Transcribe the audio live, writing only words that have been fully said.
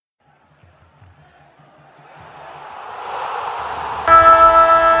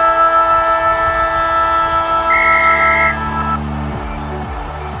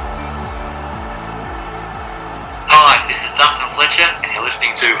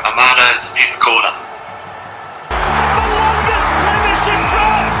listening to Armado's Fifth Quarter. The longest premiership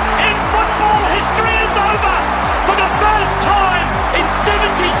drought in football history is over. For the first time in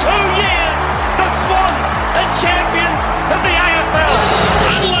 72 years, the Swans are champions of the AFL.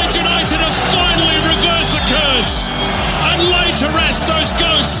 Adelaide United have finally reversed the curse and laid to rest those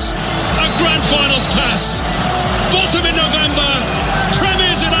ghosts of grand finals past. Bottom in November,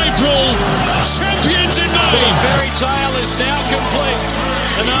 premiers in April, champions in May. The fairy tale is now complete,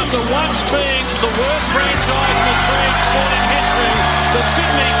 and after once being the worst franchise in Australian sporting history, the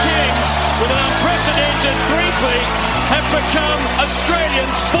Sydney Kings, with an unprecedented three-peat, have become Australian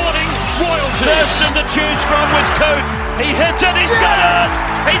sporting royalty. Thurston to choose from with Coote. He hits it, he's got it!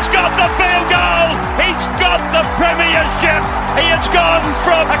 He's got the field goal! He's got the premiership! He has gone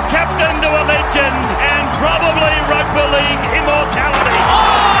from a captain to a legend, and probably rugby league immortality.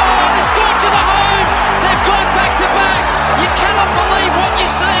 Oh, they scored to the home! They've gone back to back! You cannot believe what you're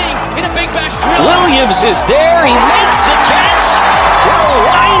seeing in a Big Bash thriller. Williams is there, he makes the catch. What a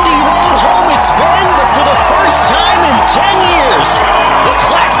windy road home it's been, but for the first time in 10 years, the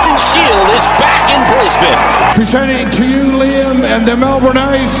Claxton Shield is back in Brisbane. Presenting to you, Liam, and the Melbourne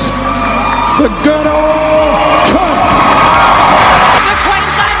Ace, the good old Cup. The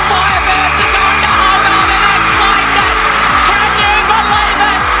Queensland Firebirds are going to hold on and they've claimed it. Can you believe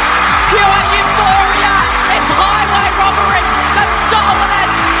it? Pure euphoria. It's highway robbery. They've stolen it.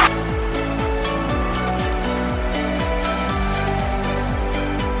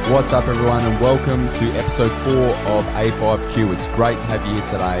 What's up, everyone, and welcome to episode 4 of A5Q. It's great to have you here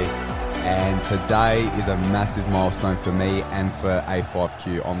today, and today is a massive milestone for me and for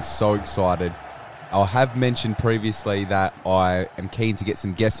A5Q. I'm so excited. I have mentioned previously that I am keen to get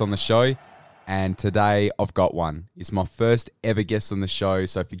some guests on the show, and today I've got one. It's my first ever guest on the show,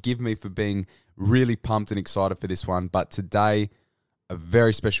 so forgive me for being really pumped and excited for this one, but today, a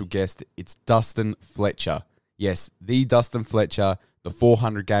very special guest. It's Dustin Fletcher. Yes, the Dustin Fletcher, the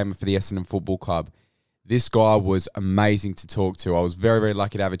 400 gamer for the Essendon Football Club. This guy was amazing to talk to. I was very, very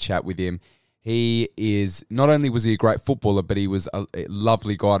lucky to have a chat with him. He is, not only was he a great footballer, but he was a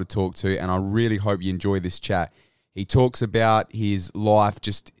lovely guy to talk to, and I really hope you enjoy this chat. He talks about his life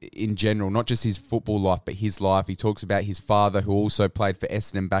just in general, not just his football life, but his life. He talks about his father, who also played for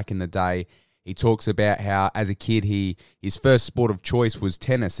Essendon back in the day. He talks about how, as a kid, his first sport of choice was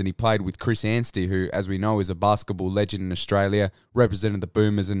tennis, and he played with Chris Anstey, who, as we know, is a basketball legend in Australia, represented the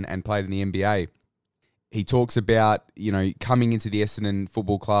Boomers and played in the NBA. He talks about, coming into the Essendon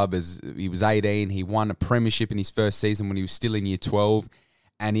Football Club as he was 18. He won a premiership in his first season when he was still in year 12,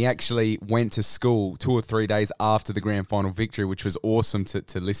 and he actually went to school 2 or 3 days after the grand final victory, which was awesome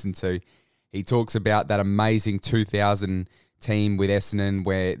to listen to. He talks about that amazing 2000 team with Essendon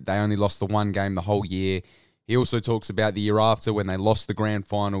where they only lost the one game the whole year. He also talks about the year after when they lost the grand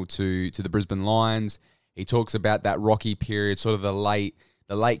final to the Brisbane Lions. He talks about that rocky period, sort of the late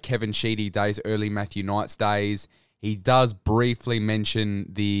Kevin Sheedy days, early Matthew Knights days. He does briefly mention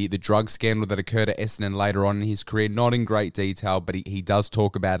the drug scandal that occurred at Essendon later on in his career, not in great detail, but he does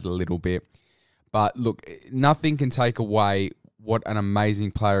talk about it a little bit. But look, nothing can take away what an amazing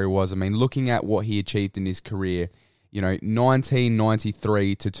player he was. I mean, looking at what he achieved in his career,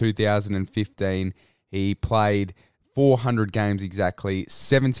 1993 to 2015, he played 400 games exactly,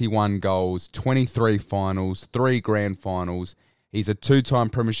 71 goals, 23 finals, 3 grand finals. He's a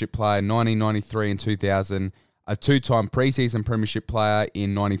 2-time premiership player, 1993 and 2000, a 2-time preseason premiership player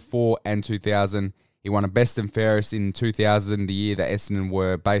in 94 and 2000. He won a best and fairest in 2000, the year that Essendon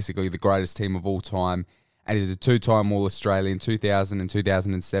were basically the greatest team of all time. And he's a 2-time All-Australian, 2000 and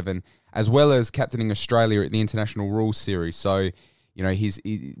 2007, as well as captaining Australia at the International Rules Series. So,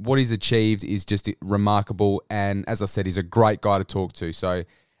 what he's achieved is just remarkable. And as I said, he's a great guy to talk to. So,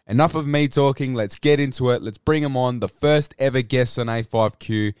 enough of me talking. Let's get into it. Let's bring him on. The first ever guest on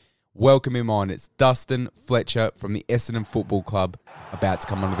A5Q. Welcome him on. It's Dustin Fletcher from the Essendon Football Club, about to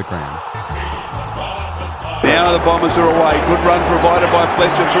come onto the ground. Now the Bombers are away. Good run provided by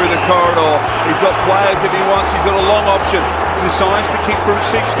Fletcher through the corridor. He's got players if he wants. He's got a long option. Decides to kick from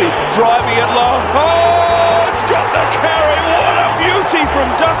 60. Driving it long. Oh, it's got the carry. What a beauty from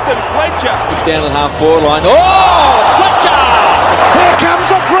Dustin Fletcher. Looks down the half-forward line. Oh, Fletcher! Here comes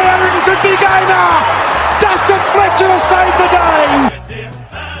a 350 gamer. Dustin Fletcher to save the day.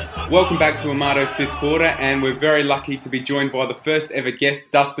 Welcome back to Armado's Fifth Quarter, and we're very lucky to be joined by the first ever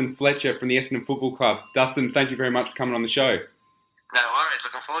guest, Dustin Fletcher from the Essendon Football Club. Dustin, thank you very much for coming on the show. No worries,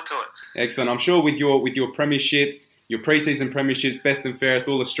 looking forward to it. Excellent. I'm sure with your premierships, your preseason premierships, best and fairest,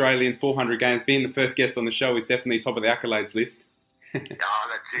 all Australians, 400 games, being the first guest on the show is definitely top of the accolades list.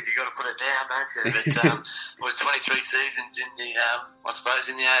 That's it. You got to put it down, don't you? But it was 23 seasons in the, I suppose,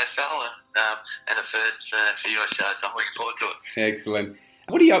 in the AFL, and a first for your show. So I'm looking forward to it. Excellent.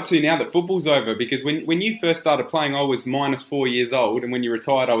 What are you up to now that football's over? Because when you first started playing, I was -4 years old, and when you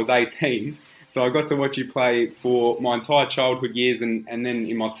retired, I was 18. So I got to watch you play for my entire childhood years and then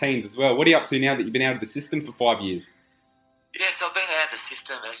in my teens as well. What are you up to now that you've been out of the system for 5 years? Yes, I've been out of the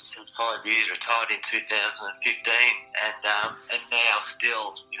system, as you said, 5 years, retired in 2015, and now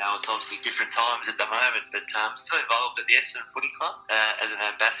still, it's obviously different times at the moment, but still involved at the Essendon Footy Club as an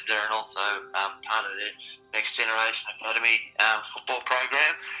ambassador and also part of the Next Generation Academy football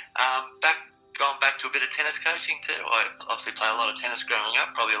program. Gone back to a bit of tennis coaching too. I obviously played a lot of tennis growing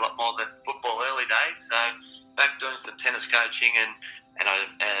up, probably a lot more than football early days, so back doing some tennis coaching and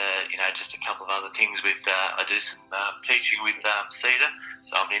I, just a couple of other things with, I do some teaching with CEDA,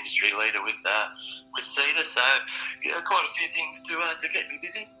 so I'm an industry leader with CEDA, so quite a few things to get me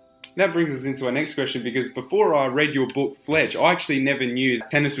busy. That brings us into our next question, because before I read your book, Fletch, I actually never knew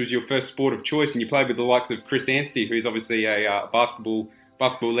tennis was your first sport of choice, and you played with the likes of Chris Anstey, who's obviously a basketball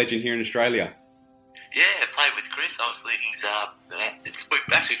legend here in Australia. Yeah, played with Chris. Obviously,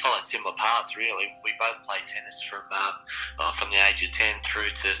 we've actually followed similar paths, really. We both played tennis from the age of 10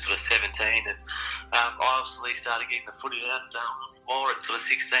 through to sort of 17, and I obviously started getting the footy out more at sort of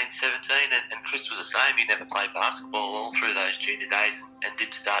 16, 17, and Chris was the same. He never played basketball all through those junior days and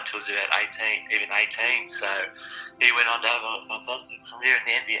didn't start till he was about 18. So he went on to have a fantastic career in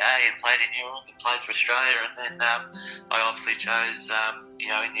the NBA and played in Europe and played for Australia, and then I obviously chose,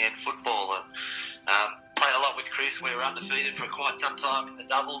 in the end, football. And played a lot with Chris. We were undefeated for quite some time in the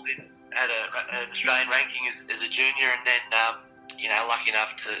doubles. Had an Australian ranking as a junior, and then lucky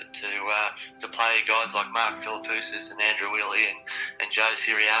enough to play guys like Mark Philippoussis and Andrew Willey and Joe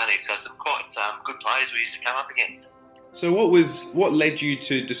Sirianni. So some quite good players we used to come up against. So what led you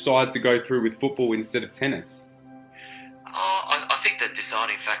to decide to go through with football instead of tennis? I think the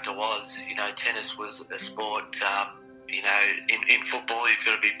deciding factor was, tennis was a sport. In football, you've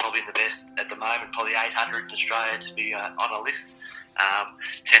got to be probably the best at the moment, probably 800 in Australia to be on a list.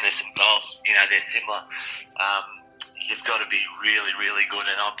 Tennis and golf, they're similar. You've got to be really, really good,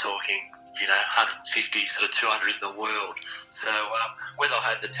 and I'm talking, 150, sort of 200 in the world. So whether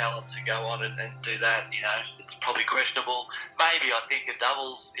I had the talent to go on and do that, it's probably questionable. Maybe I think at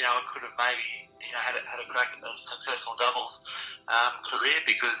doubles, I could have maybe had a crack at a successful doubles career,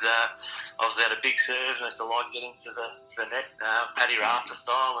 because obviously had a big serve and I used to like getting to the net, Paddy Rafter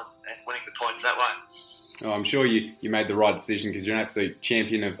style, and winning the points that way. Oh, I'm sure you made the right decision, because you're an absolute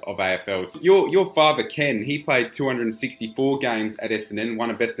champion of AFL. So your father, Ken, he played 264 games at Essendon, won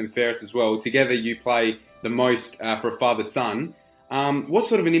a best and fairest as well. Together you play the most for a father-son. What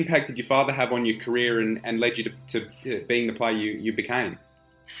sort of an impact did your father have on your career and led you to being the player you became?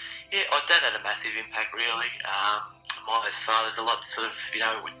 Yeah, Dad had a massive impact, really. My father's a lot sort of, in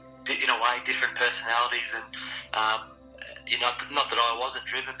a way, different personalities, and not that I wasn't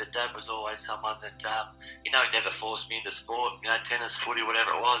driven, but Dad was always someone that, he never forced me into sport, tennis, footy,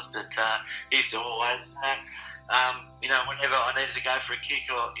 whatever it was, but he used to always, whenever I needed to go for a kick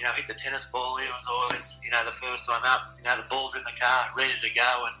or, hit the tennis ball, he was always, the first one up, the ball's in the car, ready to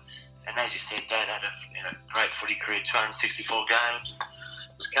go, and as you said, Dad had a great footy career, 264 games,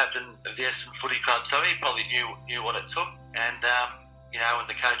 was captain of the Essendon Footy Club, so he probably knew what it took, and and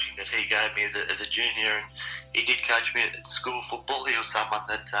the coaching that he gave me as a junior, and he did coach me at school football. He was someone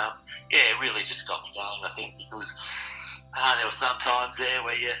that, really just got me going, I think, because there were some times there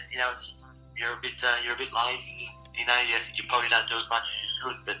where you're a bit lazy. You probably don't do as much as you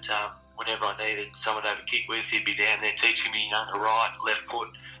should, but whenever I needed someone to have a kick with, he'd be down there teaching me, the right, left foot,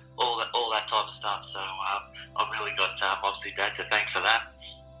 all that type of stuff. So I've really got obviously Dad to thank for that.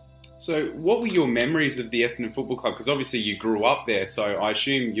 So what were your memories of the Essendon Football Club? Because obviously you grew up there, so I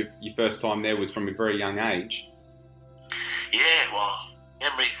assume your first time there was from a very young age. Yeah, well,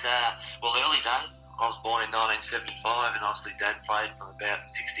 memories, early days. I was born in 1975, and obviously Dad played from about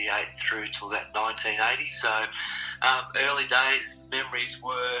 68 through to about 1980. So early days, memories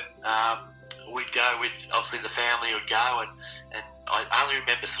were we'd go with, obviously the family would go, and I only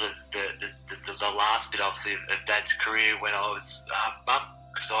remember sort of the last bit, obviously, of Dad's career when I was mum,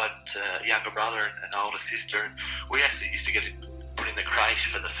 because I had a younger brother and an older sister, and we actually used to get put in the creche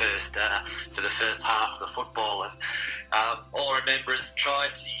for the first half of the football, and all I remember is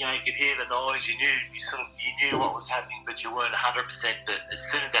trying to, you could hear the noise, you knew what was happening, but you weren't 100%. But as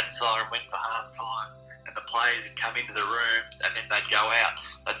soon as that siren went for half time, and the players would come into the rooms, and then they'd go out,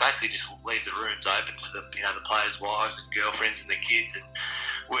 they'd basically just leave the rooms open for the players' wives and girlfriends and the kids, and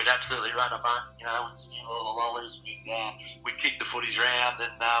we'd absolutely run amok. We'd steal all the lollies, we'd kick the footies round,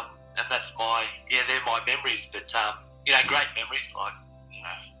 and that's they're my memories. But great memories. Like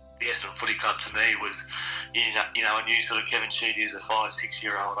the Essendon Footy Club to me was, I knew sort of Kevin Sheedy as a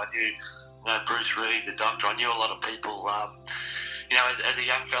 5-6-year-old. I knew Bruce Reid, the doctor. I knew a lot of people. As a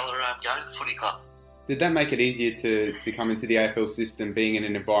young fella going to the footy club. Did that make it easier to come into the AFL system, being in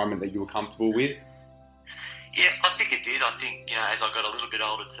an environment that you were comfortable with? Yeah, I think it did. I think, as I got a little bit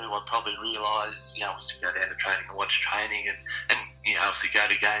older too, I probably realised, I used to go down to training and watch training and obviously go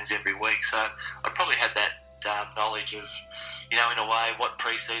to games every week. So I probably had that knowledge of, in a way, what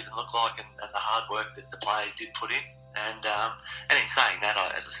pre-season looked like and the hard work that the players did put in. And in saying that,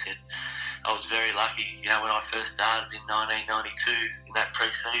 as I said, I was very lucky, when I first started in 1992 in that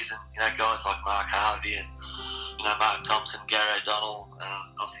pre-season, guys like Mark Harvey and, Mark Thompson, Gary O'Donnell,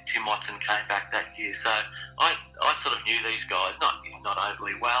 obviously Tim Watson came back that year. So I sort of knew these guys, not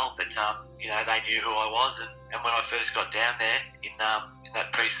overly well, but, they knew who I was. And when I first got down there in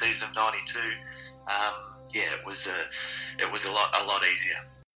that pre-season of 92, it was a lot easier.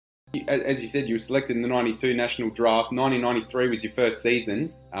 As you said, you were selected in the 92 national draft. 1993 was your first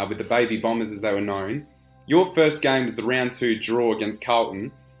season with the Baby Bombers, as they were known. Your first game was the round 2 draw against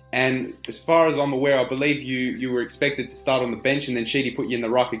Carlton. And as far as I'm aware, I believe you were expected to start on the bench, and then Sheedy put you in the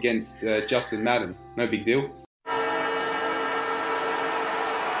ruck against Justin Madden. No big deal.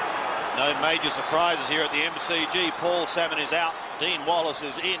 No major surprises here at the MCG. Paul Salmon is out. Dean Wallace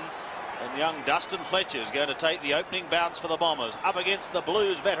is in. And young Dustin Fletcher is going to take the opening bounce for the Bombers, up against the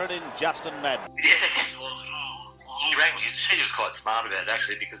Blues veteran in Justin Madden. Yeah, well, he rang me. She was quite smart about it,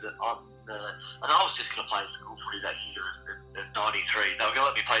 actually, because and I was just going to play school footy that year at 93. They were going to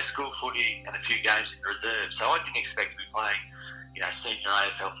let me play school footy and a few games in the reserve, so I didn't expect to be playing, senior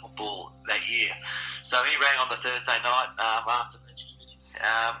AFL football that year. So he rang on the Thursday night after match committee.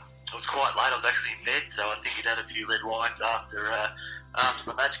 It was quite late. I was actually in bed, so I think he'd had a few red wines after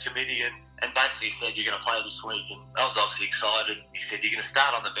the match committee, and basically said, "You're going to play this week." And I was obviously excited. He said, "You're going to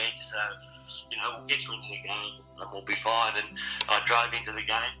start on the bench, so we'll get you into the game and we'll be fine." And I drove into the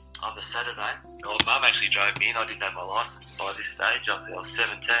game on the Saturday. Well, Mum actually drove me in. I didn't have my licence by this stage. I was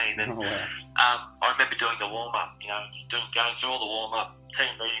 17, and I remember doing the warm up. Just going through all the warm up, team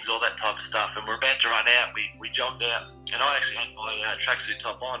meetings, all that type of stuff. And we're about to run out. We jogged out, and I actually had my tracksuit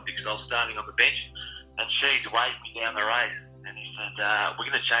top on because I was starting on the bench. And Sheeds waved me down the race, and he said, "We're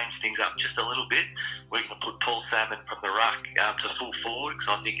going to change things up just a little bit. We're going to put Paul Salmon from the ruck to full forward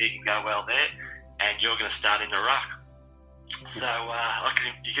because I think he can go well there, and you're going to start in the ruck." So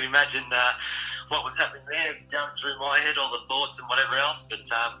you can imagine what was happening there, going through my head, all the thoughts and whatever else. But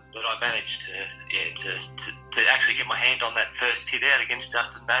I managed to actually get my hand on that first hit out against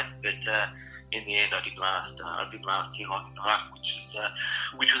Justin Madden. But in the end, I didn't last too long in the ruck,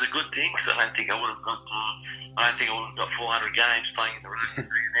 which was a good thing because I don't think I would have got 400 games playing in the ruck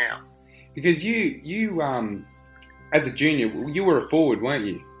until now. Because you as a junior, you were a forward, weren't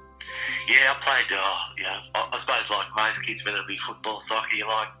you? Yeah, I played, I suppose like most kids, whether it be football, soccer, you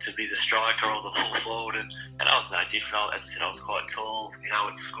like to be the striker or the full forward, and I was no different. As I said, I was quite tall,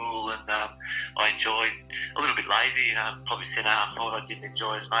 at school, and I enjoyed a little bit lazy, probably centre-half forward I didn't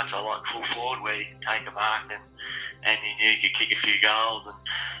enjoy as much. I like full forward where you can take a mark and you knew you could kick a few goals and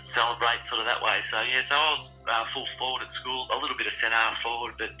celebrate sort of that way. So, so I was full forward at school, a little bit of centre-half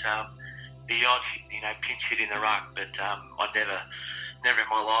forward, but the odd, pinch hit in the ruck, but I never in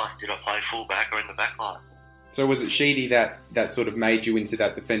my life did I play fullback or in the back line. So was it Sheedy that sort of made you into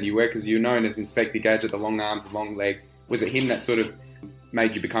that defender you were? Because you're known as Inspector Gadget, the long arms, the long legs. Was it him that sort of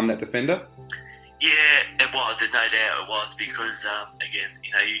made you become that defender? Yeah, it was. There's no doubt it was because, again,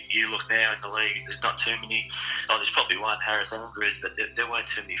 you look now in the league, there's not too many. There's probably one, Harris Andrews, but there weren't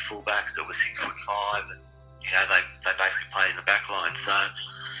too many fullbacks that were 6'5", and they basically played in the back line. So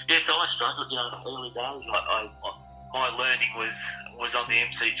so I struggled. In the early days, my learning was on the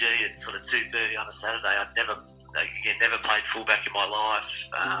MCG at sort of 2:30 on a Saturday. I'd never played fullback in my life.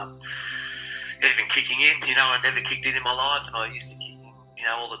 Even kicking in, I never kicked in my life, and I used to kick in,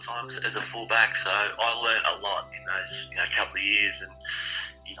 all the time as a fullback. So I learned a lot in those, couple of years. And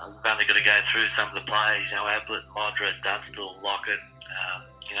you've only got to go through some of the plays. Ablett, Modric, Dunstall, Lockett,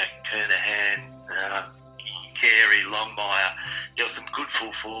 Kernahan, Carey, Longmire. There were some good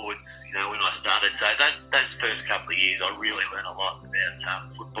full forwards, when I started. So those first couple of years, I really learned a lot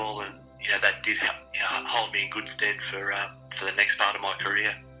about football, and that did help, hold me in good stead for the next part of my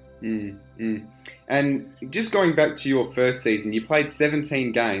career. And just going back to your first season, you played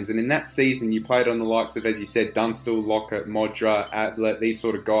 17 games, and in that season, you played on the likes of, as you said, Dunstall, Lockett, Modra, Ablett, these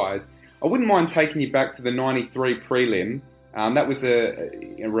sort of guys. I wouldn't mind taking you back to the 93 prelim That was a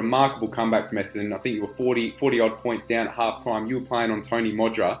remarkable comeback from Essendon. I think you were 40-odd points down at half-time. You were playing on Tony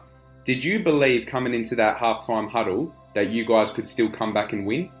Modra. Did you believe coming into that half-time huddle that you guys could still come back and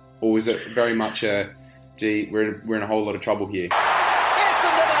win? Or was it very much gee, we're in a whole lot of trouble here?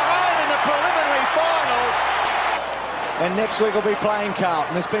 Essendon are home in the preliminary final. And next week we'll be playing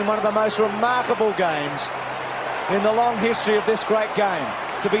Carlton. It's been one of the most remarkable games in the long history of this great game.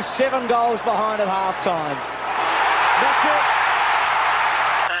 To be 7 goals behind at half-time. That's it.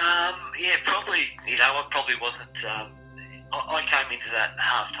 Yeah, probably, I probably wasn't... I came into that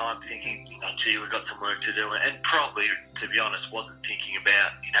half-time thinking, gee, we've got some work to do, and probably, to be honest, wasn't thinking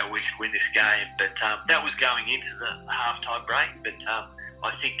about, we could win this game. But that was going into the half-time break. But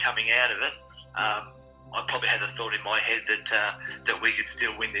I think coming out of it, I probably had the thought in my head that we could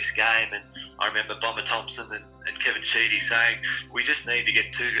still win this game. And I remember Bomber Thompson and Kevin Sheedy saying, we just need to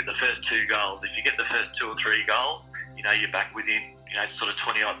get the first 2 goals. If you get the first 2 or 3 goals, you're back within, sort of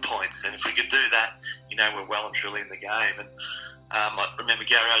 20-odd points. And if we could do that, we're well and truly in the game. And I remember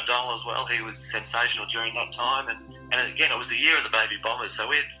Gary O'Donnell as well. He was sensational during that time. And again, it was the year of the baby Bombers. So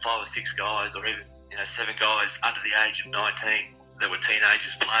we had 5 or 6 guys, or even 7 guys under the age of 19 that were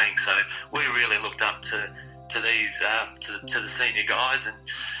teenagers playing. So we really looked up to these to the senior guys, and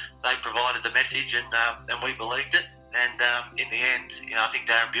they provided the message, and we believed it. And in the end, I think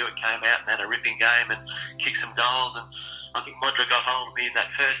Darren Buick came out and had a ripping game and kicked some goals. And I think Modra got hold of me in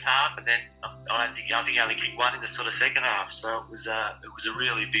that first half, and then I think he only kicked 1 in the sort of second half. So it was a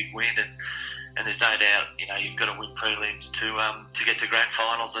really big win, and there's no doubt, you've got to win prelims to get to grand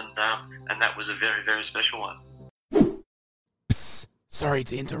finals, and that was a very, very special one. Psst, sorry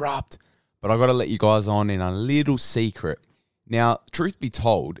to interrupt, but I got to let you guys on in a little secret. Now, truth be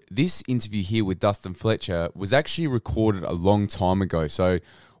told, this interview here with Dustin Fletcher was actually recorded a long time ago. So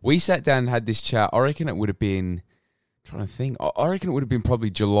we sat down and had this chat. I reckon it would have been, I reckon it would have been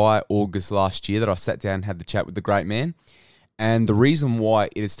probably July, August last year that I sat down and had the chat with the great man. And the reason why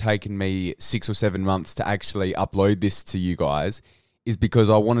it has taken me 6 or 7 months to actually upload this to you guys is because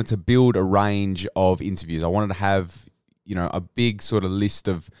I wanted to build a range of interviews. I wanted to have, a big sort of list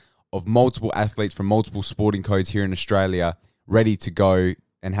of multiple athletes from multiple sporting codes here in Australia ready to go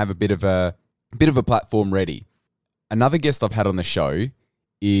and have a bit of a platform ready. Another guest I've had on the show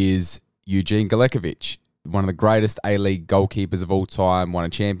is Eugene Galekovic, one of the greatest A-League goalkeepers of all time, won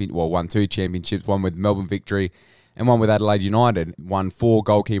 2 championships, one with Melbourne Victory and one with Adelaide United, won 4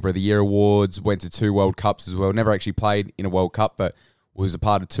 Goalkeeper of the Year awards, went to 2 World Cups as well, never actually played in a World Cup, but was a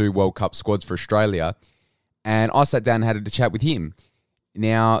part of 2 World Cup squads for Australia. And I sat down and had a chat with him.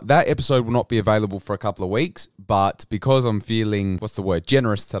 Now, that episode will not be available for a couple of weeks, but because I'm feeling,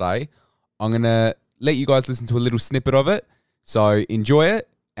 generous today, I'm going to let you guys listen to a little snippet of it. So enjoy it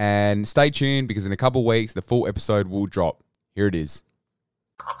and stay tuned, because in a couple of weeks, the full episode will drop. Here it is.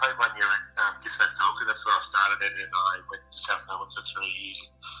 I played 1 year at Gippsland Falcon. That's where I started it, and I went to South Melbourne for 3 years.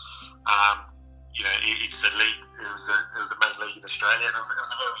 It's the league. It was the main league in Australia, and it was a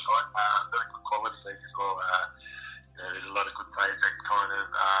very good quality league as well. There's a lot of good players that kind of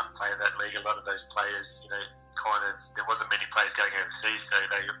play in that league. A lot of those players, there wasn't many players going overseas, so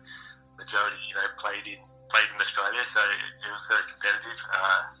they majority, played in Australia. So it was very competitive,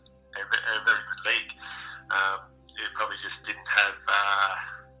 and a very good league. It probably just didn't have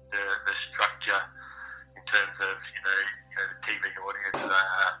the structure in terms of the TV audience.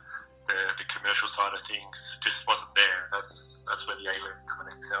 The commercial side of things just wasn't there. That's where the A-League kind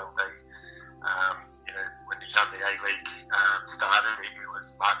of excelled. When the A-League started, it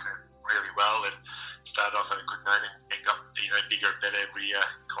was marketed really well and started off on a good note and got bigger and better every year,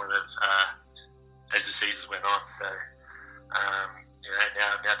 kind of as the seasons went on. So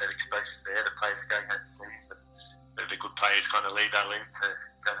now that exposure's there, the players are going overseas, and the good players kind of lead our league to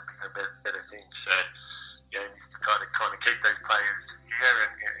go to bigger and better things. So needs to kind of keep those players here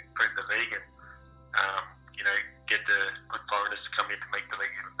and improve the league, and get the good foreigners to come in to make the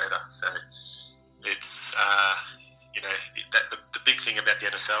league even better. So it's the big thing about the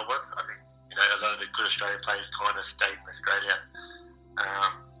NSL was, I think, a lot of the good Australian players kind of stayed in Australia,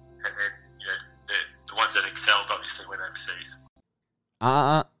 and then the ones that excelled obviously went overseas.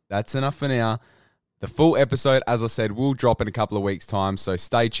 That's enough for now. The full episode, as I said, will drop in a couple of weeks' time, so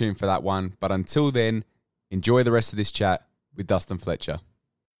stay tuned for that one. But until then, enjoy the rest of this chat with Dustin Fletcher.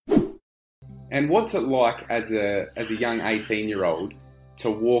 And what's it like as a young 18-year-old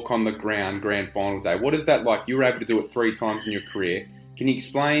to walk on the ground grand final day? What is that like? You were able to do it 3 times in your career. Can you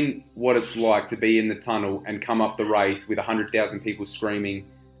explain what it's like to be in the tunnel and come up the race with 100,000 people screaming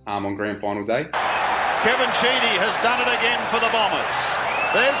on grand final day? Kevin Sheedy has done it again for the Bombers.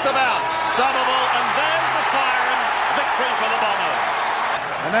 There's the bounce, Somerville, and there's the siren. victory for the Bombers.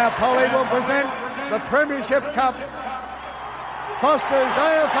 And now Polly will present the Premiership Cup. Foster's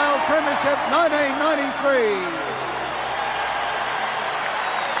AFL Premiership 1993.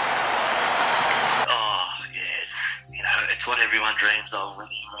 It's what everyone dreams of when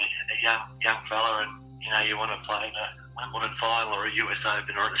you're a young fella and you want to play in a Wimbledon final or a US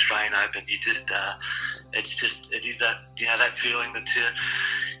Open or an Australian Open. You just it is that that feeling that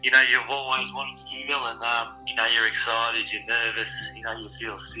you've always wanted to feel, and you're excited, you're nervous, you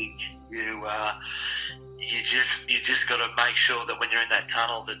feel sick, you just got to make sure that when you're in that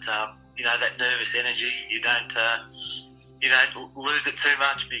tunnel that that nervous energy you don't lose it too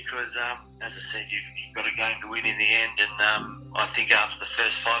much, because as I said, you've got a game to win in the end, and I think after the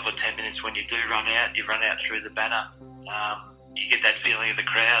first 5 or 10 minutes when you do run out, you run out through the banner, you get that feeling of the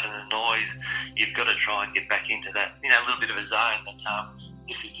crowd and the noise. You've got to try and get back into that a little bit of a zone that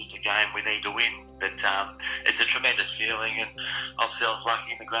this is just a game we need to win. But it's a tremendous feeling, and obviously I was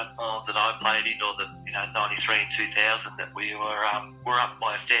lucky in the grand finals that I played in, or the 93 and 2000, that we were up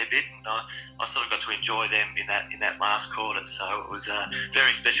by a fair bit, and I sort of got to enjoy them in that last quarter. So it was a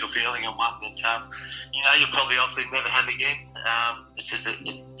very special feeling, and one that you'll probably obviously never have again. It's just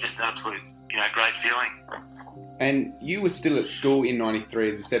an absolute great feeling. And you were still at school in '93,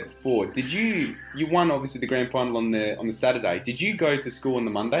 as we said before. Did you won obviously the grand final on the Saturday? Did you go to school on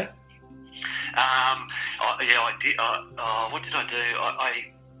the Monday? I did. What did I do?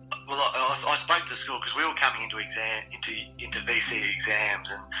 I spoke to school because we were coming into VC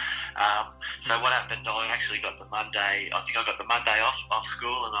exams, and so what happened? I actually got the Monday. I think I got the Monday off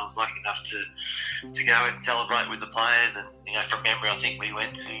school, and I was lucky enough to go and celebrate with the players. And from memory, I think we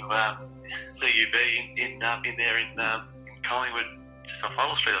went to CUB in Collingwood, just off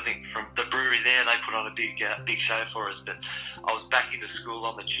Huddle Street. I think from the brewery there, they put on a big show for us. But I was back into school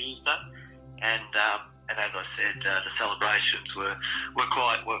on the Tuesday, and as I said, the celebrations were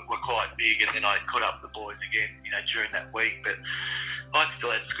quite big. And then I caught up with the boys again, during that week. But I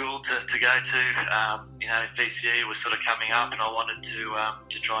still had school to go to. VCE was sort of coming up, and I wanted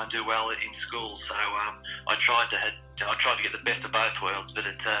to try and do well in school. So I tried to get the best of both worlds, but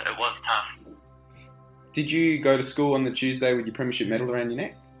it was tough. Did you go to school on the Tuesday with your premiership medal around your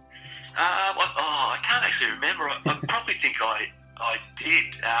neck? I can't actually remember. I probably think I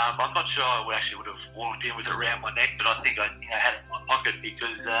did. I'm not sure I would have walked in with it around my neck, but I think I had it in my pocket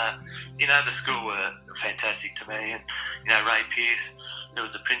because the school were fantastic to me, and Ray Pearce, who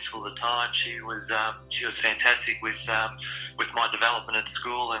was the principal at the time, she was fantastic with my development at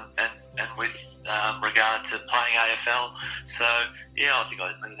school and with regard to playing AFL. So I think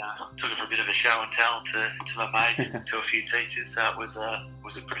I took it for a bit of a show and tell to my mates and to a few teachers. So it was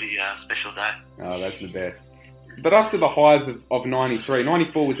a pretty special day. Oh, that's the best. But after the highs of 93,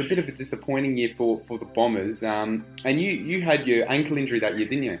 94 was a bit of a disappointing year for the Bombers. And you had your ankle injury that year,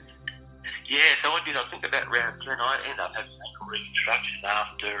 didn't you? Yeah, so I did. I think about round 10, I ended up having ankle reconstruction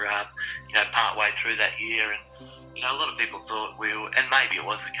after, part way through that year. And, a lot of people thought and maybe it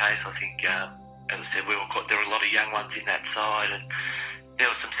was the case. I think, as I said, there were a lot of young ones in that side, and there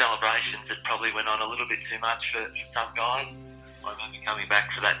were some celebrations that probably went on a little bit too much for some guys. I remember coming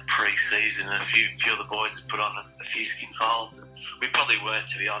back for that pre-season, and a few of the boys had put on a few skin folds. And we probably weren't,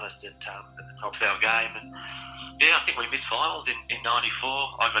 to be honest, at the top of our game. And I think we missed finals in 94.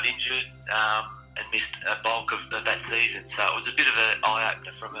 I got injured and missed a bulk of that season. So it was a bit of an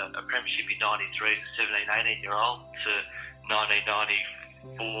eye-opener from a premiership in 93 as a 17, 18-year-old to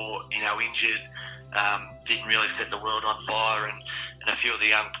 1994, injured. Didn't really set the world on fire, and a few of the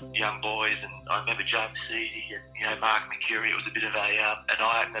young boys, and I remember Joe Mercedes and Mark Mercury. It was a bit of an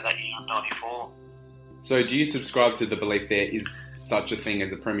eye-opener that year in 94. So do you subscribe to the belief there is such a thing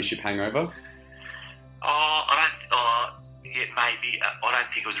as a premiership hangover? Maybe. I don't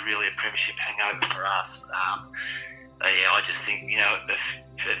think it was really a premiership hangover for us. I just think,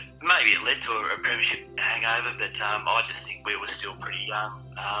 maybe it led to a premiership hangover, but I just think we were still pretty young.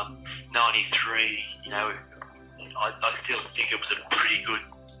 93, I still think it was a pretty good,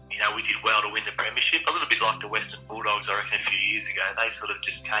 we did well to win the premiership. A little bit like the Western Bulldogs, I reckon, a few years ago. They sort of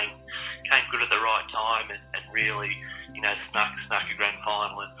just came good at the right time and really, snuck a grand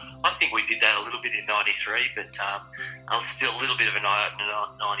final. And I think we did that a little bit in 93, but still a little bit of an eye-opener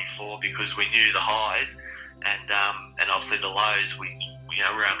in 94 because we knew the highs. And obviously the lows, we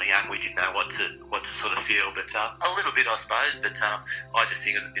were only young, we didn't know what to sort of feel, but a little bit, I suppose. But I just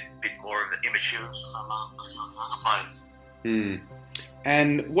think it was a bit more of an immaturity from a few of the younger players.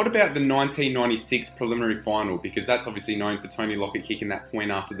 And what about the 1996 preliminary final? Because that's obviously known for Tony Lockett kicking that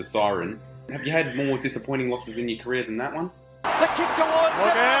point after the siren. Have you had more disappointing losses in your career than that one? The kick towards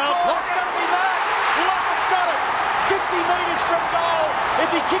it. Lock's going to be there. Lockett's got it.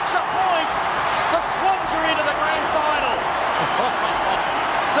 If he kicks a point, the Swans are into the grand final.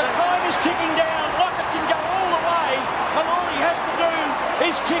 The time is ticking down. Lockett can go all the way, and all he has to do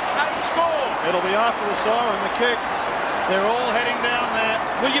is kick a score. It'll be after the siren, the kick. They're all heading down there.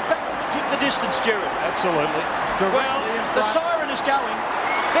 Will you back to kick the distance, Jared? Absolutely. Well, the siren is going.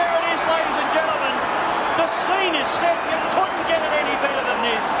 There it is, ladies and gentlemen. The scene is set. You couldn't get it any better than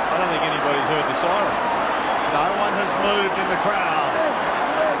this. I don't think anybody's heard the siren. No one has moved in the crowd.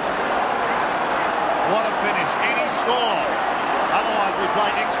 What a finish. Any score. Otherwise we play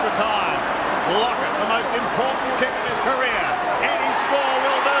extra time. Lockett, the most important kick of his career. Any score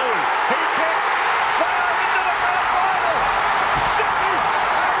will do. He kicks. They are into the grand final. Sydney are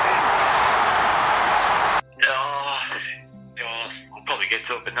in. We'll probably get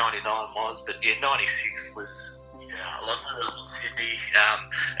to it, but 99 was. But yeah, 96 was a lot better than Sydney.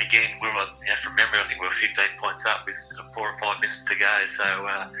 Again, from memory, I think we were 15 points up with sort of 4 or 5 minutes to go. So,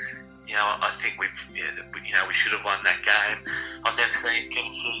 I think we should have won that game. I've never seen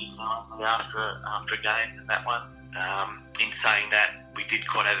Kevin Sheedy so angry after a game in that one. In saying that, we did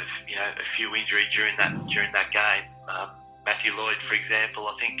quite have a few injuries during that game. Matthew Lloyd, for example,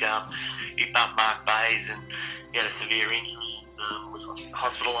 I think he bumped Mark Bayes and he had a severe injury and was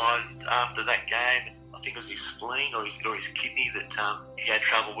hospitalised after that game. I think it was his spleen or his kidney that he had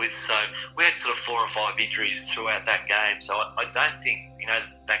trouble with. So we had sort of 4 or 5 injuries throughout that game. So I don't think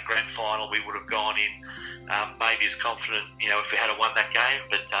that grand final we would have gone in maybe as confident if we had won that game.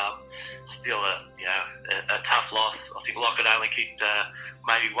 But still a tough loss. I think Lockett only kicked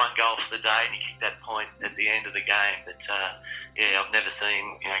maybe 1 goal for the day, and he kicked that point at the end of the game. But I've never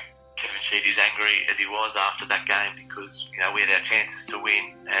seen Kevin Sheedy as angry as he was after that game because we had our chances to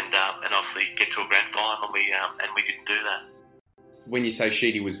win and obviously get to a grand final and we didn't do that. When you say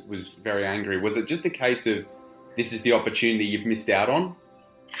Sheedy was very angry, was it just a case of this is the opportunity you've missed out on?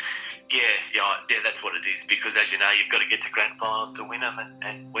 Yeah, that's what it is. Because as you know, you've got to get to grand finals to win them,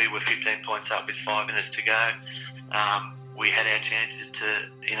 and we were 15 points up with 5 minutes to go. We had our chances to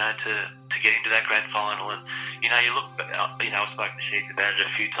get into that grand final, and you look, I've spoken to Sheeds about it a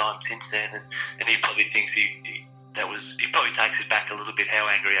few times since then, and he probably thinks he probably takes it back a little bit how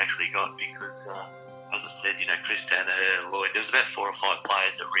angry he actually got because, as I said, Chris Tanner, Lloyd, there was about 4 or 5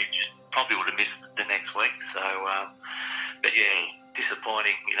 players that were injured, probably would have missed the next week. So, but yeah,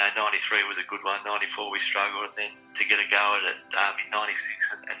 disappointing. 93 was a good one. 94 we struggled, and then to get a go at it in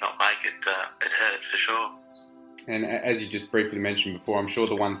 96 and not make it, it hurt for sure. And as you just briefly mentioned before, I'm sure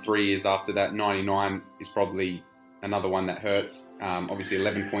the one 3 years after that, 99, is probably another one that hurts. Obviously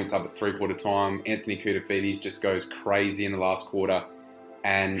 11 points up at 3/4 time. Anthony Koutoufides just goes crazy in the last quarter,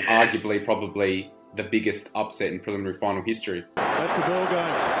 and arguably probably the biggest upset in preliminary final history. That's the ball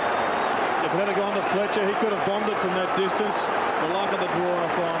game. If it had gone to Fletcher, he could have bombed it from that distance. The luck of the draw in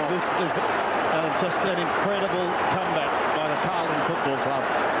a final. This is just an incredible comeback by the Carlton Football Club.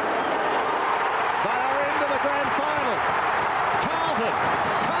 They are into the grand final.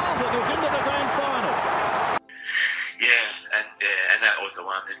 Carlton is into the grand final. Yeah, and that was the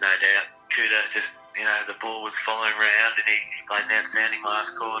one. There's no doubt. Kuta just, the ball was following around, and he played an outstanding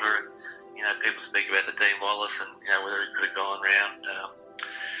last quarter. And people speak about the Dean Wallace and whether it could have gone round.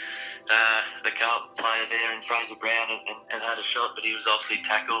 The Carlton player there in Fraser Brown and had a shot, but he was obviously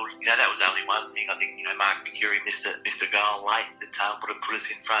tackled. That was only one thing. I think Mark McCurry missed a goal late that would have put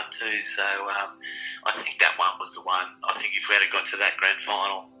us in front too. So I think that one was the one. I think if we had got to that grand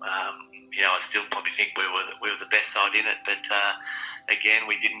final, I still probably think we were the best side in it. But again,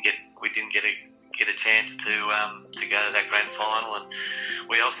 we didn't get a chance to go to that grand final, and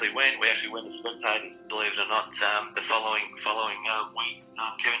we obviously went. We actually went as spectators, believe it or not. The following week,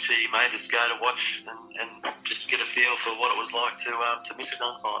 Kevin Sheedy made us go to watch and just get a feel for what it was like to miss a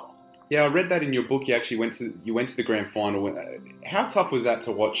grand final. Yeah, I read that in your book. You actually went to the grand final. How tough was that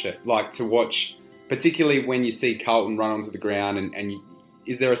to watch it? Like to watch, particularly when you see Carlton run onto the ground, and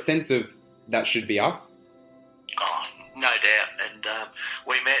is there a sense of that should be us? Oh, no doubt. And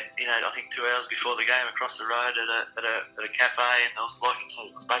we met, I think 2 hours before the game across the road at a cafe, and it was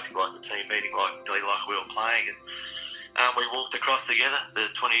basically like a team meeting, like we were playing. And we walked across together, the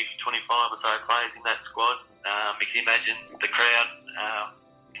 20, 25 or so players in that squad. You can imagine the crowd.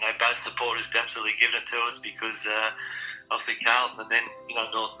 Both supporters absolutely giving it to us because obviously Carlton and then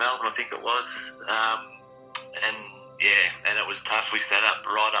North Melbourne, I think it was. And it was tough. We sat up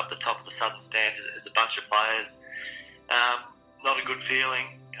right up the top of the southern stand as a bunch of players. Not a good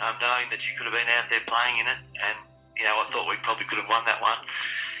feeling, knowing that you could have been out there playing in it. And, I thought we probably could have won that one.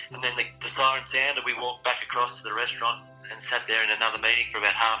 And then the siren sounded. We walked back across to the restaurant and sat there in another meeting for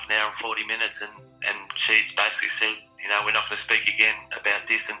about half an hour and 40 minutes and Sheeds basically said, we're not going to speak again about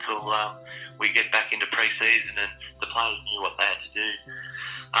this until we get back into pre-season, and the players knew what they had to do.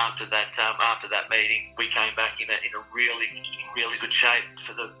 After that meeting, we came back in a really good shape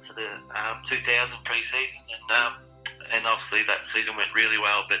for the 2000 pre-season, and obviously that season went really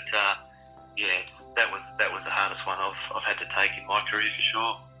well. But that was the hardest one I've had to take in my career for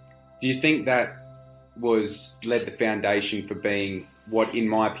sure. Do you think that led the foundation for being what, in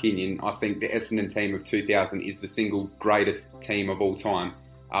my opinion, I think the Essendon team of 2000 is the single greatest team of all time?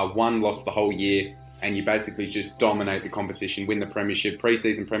 One lost the whole year, and you basically just dominate the competition, win the premiership,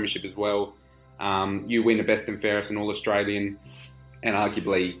 pre-season premiership as well. You win a best and fairest and All-Australian, and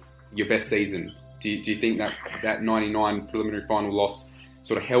arguably your best season. Do you think that 99 preliminary final loss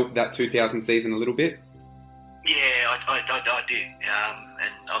sort of helped that 2000 season a little bit? Yeah, I did,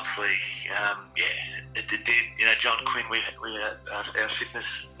 and obviously, it did. John Quinn, we had our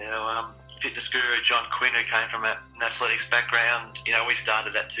fitness guru, John Quinn, who came from an athletics background. We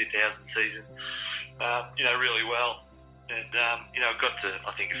started that 2000 season, really well, and got to,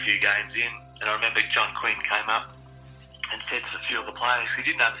 I think, a few games in, and I remember John Quinn came up and said to a few of the players, he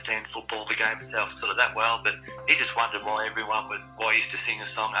didn't understand football, the game itself, sort of that well, but he just wondered why he used to sing a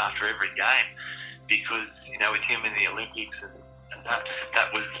song after every game. Because, with him in the Olympics and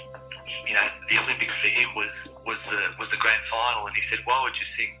that was, the Olympics for him was the grand final, and he said, why would you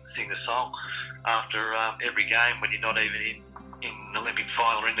sing the song after every game when you're not even in the Olympic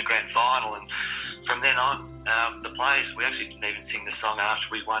final or in the grand final? And from then on, the players, we actually didn't even sing the song after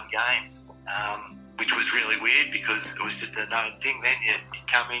we won games, which was really weird because it was just a known thing. Then you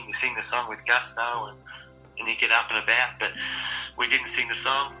come in, you sing the song with gusto, and you get up and about, but we didn't sing the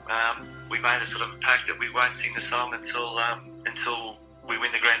song. We made a sort of pact that we won't sing the song until we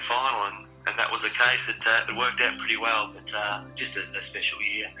win the grand final, and that was the case. It worked out pretty well, but just a special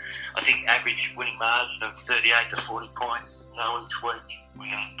year. I think average winning margin of 38 to 40 points each week. We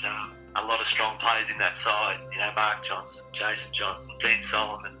had a lot of strong players in that side. Mark Johnson, Jason Johnson, Dean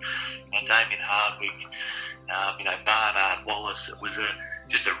Solomon, Damien Hardwick, Barnard, Wallace. It was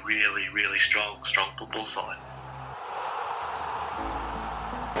just a really, really strong football side.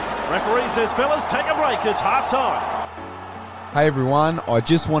 Referee says, fellas, take a break. It's half-time. Hey everyone, I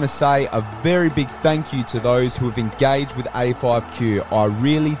just want to say a very big thank you to those who have engaged with A5Q. I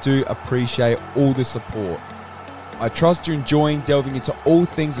really do appreciate all the support. I trust you're enjoying delving into all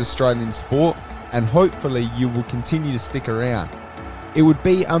things Australian sport, and hopefully you will continue to stick around. It would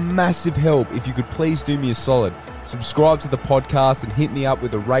be a massive help if you could please do me a solid. Subscribe to the podcast and hit me up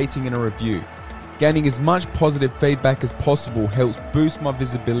with a rating and a review. Gaining as much positive feedback as possible helps boost my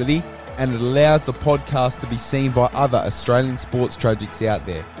visibility, and it allows the podcast to be seen by other Australian sports tragics out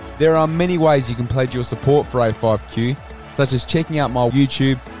there. There are many ways you can pledge your support for A5Q, such as checking out my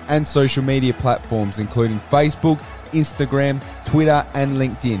YouTube and social media platforms including Facebook, Instagram, Twitter and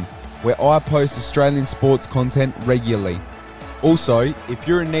LinkedIn, where I post Australian sports content regularly. Also, if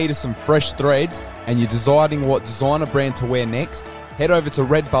you're in need of some fresh threads and you're deciding what designer brand to wear next, head over to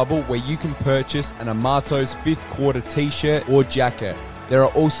Redbubble where you can purchase an Amato's 5th quarter t-shirt or jacket. There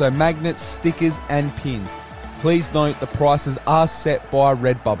are also magnets, stickers and pins. Please note the prices are set by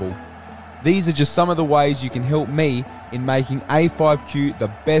Redbubble. These are just some of the ways you can help me in making A5Q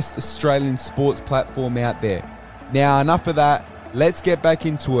the best Australian sports platform out there. Now enough of that, let's get back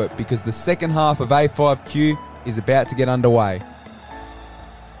into it because the second half of A5Q is about to get underway.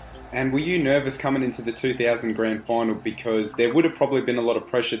 And were you nervous coming into the 2000 grand final? Because there would have probably been a lot of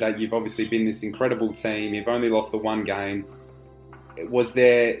pressure that you've obviously been this incredible team. You've only lost the one game. Was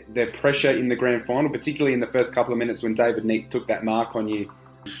there pressure in the grand final, particularly in the first couple of minutes when David Neitz took that mark on you?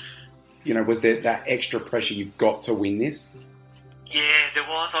 Was there that extra pressure you've got to win this? Yeah, there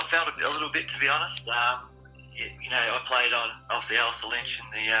was. I felt a little bit, to be honest. I played on, obviously, Alistair Lynch in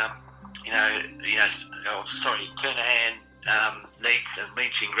Kernahan, Neitz and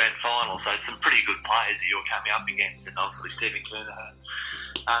Lynch in grand final, so some pretty good players that you were coming up against, and obviously Stephen Kernahan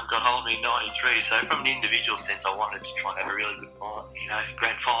got hold of me in 93, so from an individual sense I wanted to try and have a really good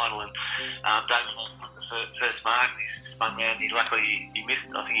grand final, and David Neitz took the first mark and he spun round, he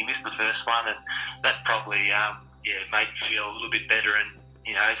missed the first one, and that probably made me feel a little bit better, and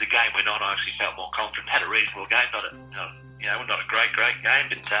as the game went on I actually felt more confident, had a reasonable game, not a great game,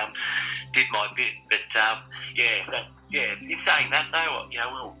 but did my bit. But in saying that though, we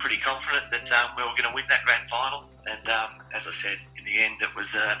were pretty confident that we were going to win that grand final. And as I said, in the end, it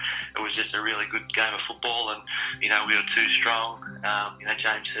was just a really good game of football, and we were too strong.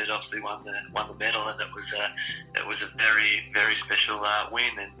 James Hird obviously won the medal, and it was a very, very special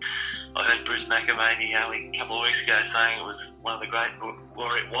win. And I heard Bruce McAvaney only a couple of weeks ago saying it was one of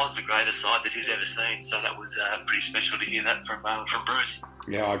or it was the greatest side that he's ever seen. So that was pretty special to hear that from Bruce.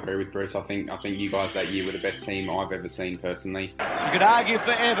 Yeah, I agree with Bruce. I think you guys that year were the best team I've ever seen personally. You could argue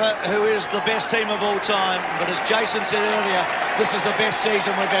forever who is the best team of all time, but as Jason said earlier, this is the best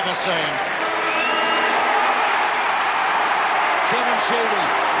season we've ever seen. Kevin Sheedy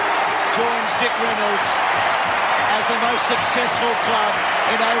joins Dick Reynolds as the most successful club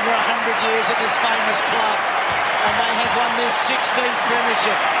in over 100 years at this famous club. And they have won their 16th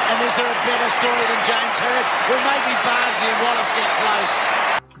premiership. And is there a better story than James Hird? Well, maybe Barnesy and Wallace get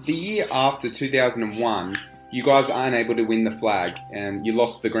close. The year after 2001, you guys aren't able to win the flag, and you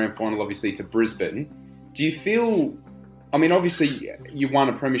lost the grand final, obviously, to Brisbane. Do you feel... I mean, obviously, you won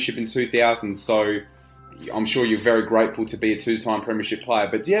a premiership in 2000, so I'm sure you're very grateful to be a two-time premiership player.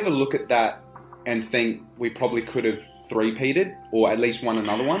 But do you ever look at that and think we probably could have three-peated, or at least won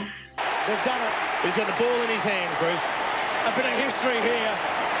another one? They've done it. He's got the ball in his hands, Bruce. A bit of history here.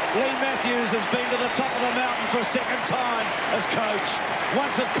 Lee Matthews has been to the top of the mountain for a second time as coach.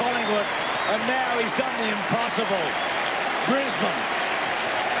 Once at Collingwood, and now he's done the impossible. Brisbane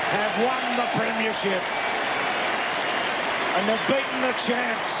have won the premiership. And they've beaten the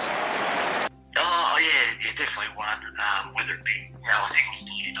champs. Oh, yeah, definitely won. Whether it be, I think it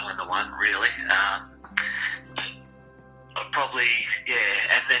was 99-1, really. Probably,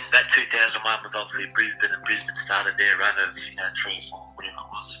 yeah, and then that 2001 was obviously Brisbane, and Brisbane started their run of 3 or 4, whatever it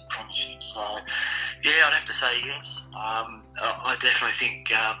was, premierships. So, yeah, I'd have to say yes. I definitely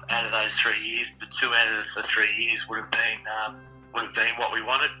think out of those 3 years, the 2 out of the 3 years would have been what we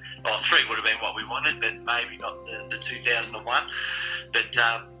wanted. Or 3 would have been what we wanted, but maybe not the 2001. But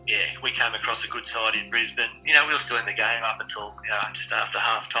yeah, we came across a good side in Brisbane. We were still in the game up until just after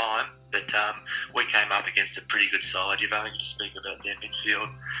half time. But we came up against a pretty good side. You've only got to speak about their midfield,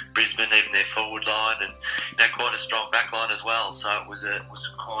 Brisbane, even their forward line, and quite a strong back line as well. So it was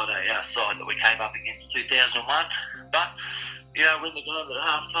quite a side that we came up against 2001. But we're in the game at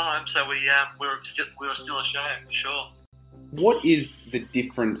half time, so we were still a show for sure. What is the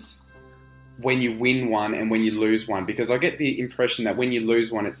difference when you win one and when you lose one? Because I get the impression that when you lose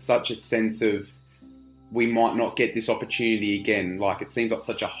one, it's such a sense of we might not get this opportunity again. Like, it seems like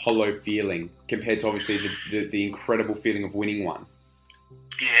such a hollow feeling compared to obviously the incredible feeling of winning one.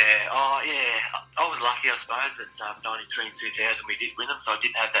 Yeah, I was lucky, I suppose, that 93 and 2000 we did win them, so I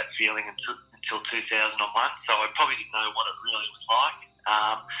didn't have that feeling until 2001, so I probably didn't know what it really was like.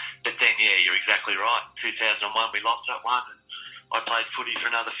 But then, yeah, you're exactly right. 2001, we lost that one, and I played footy for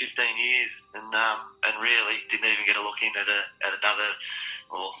another 15 years, and really didn't even get a look in at another,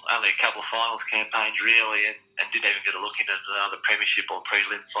 well, only a couple of finals campaigns really, and didn't even get a look in at another premiership or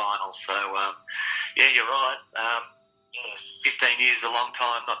prelim final. So, yeah, you're right. 15 years is a long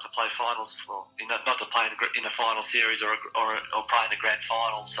time not to play finals for, not to play in a final series or play in a grand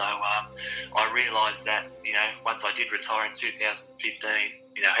final. So I realised that, once I did retire in 2015,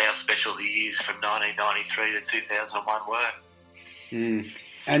 how special the years from 1993 to 2001 were.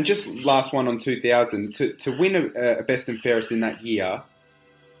 And just last one on 2000, to win a best and fairest in that year,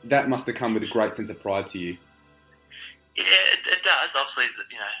 that must have come with a great sense of pride to you. Yeah, it does. Obviously,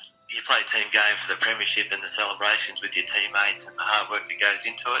 you play a team game for the premiership and the celebrations with your teammates and the hard work that goes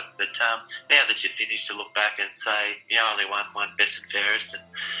into it. But now that you're finished, to look back and say, only won one best and fairest,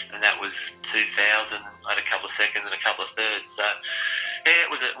 and that was 2000. I had a couple of seconds and a couple of thirds. So, yeah,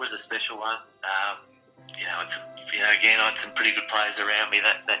 it was a special one. It's again, I had some pretty good players around me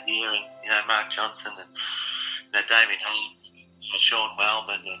that year, and Mark Johnson and Damien Haynes, Sean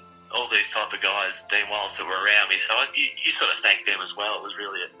Wellman, and all these type of guys, Dean Wallace, that were around me. So you sort of thank them as well. It was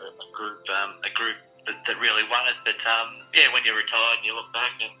really a group that really won it. But when you're retired and you look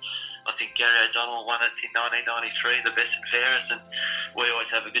back, and I think Gary O'Donnell won it in 1993, the best and fairest, and we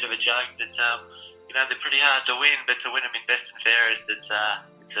always have a bit of a joke that they're pretty hard to win, but to win them in best and fairest, it's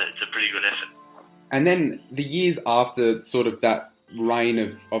a pretty good effort. And then the years after sort of that reign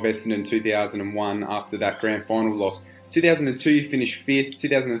of Essendon 2001, after that grand final loss, 2002 you finished 5th,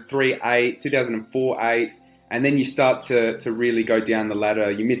 2003 8th, 2004 8th, and then you start to really go down the ladder.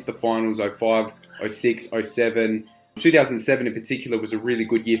 You missed the finals 05, 06, 07. 2007 in particular was a really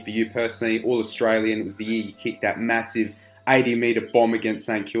good year for you personally, All-Australian. It was the year you kicked that massive 80-metre bomb against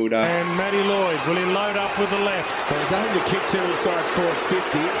St Kilda. And Matty Lloyd, will he load up with the left? Well, there's nothing to kick to inside forward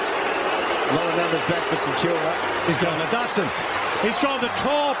 50. A lot of numbers back for St Kilda. He's gone to Dustin. He's gone to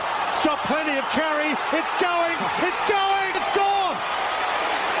Torp. He's got plenty of carry. It's going. It's going. It's gone.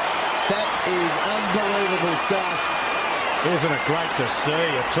 That is unbelievable stuff. Isn't it great to see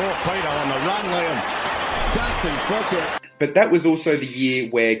a torpedo on the run, Liam? Dustin Fletcher. But that was also the year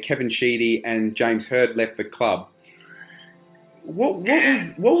where Kevin Sheedy and James Hird left the club. What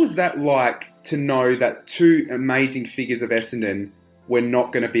was that like to know that two amazing figures of Essendon were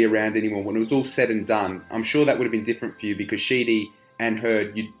not going to be around anymore when it was all said and done? I'm sure that would have been different for you because Sheedy and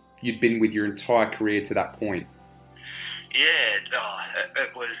Hurd, you'd been with your entire career to that point. Yeah,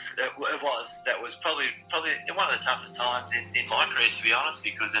 it was. That was probably one of the toughest times in my career, to be honest,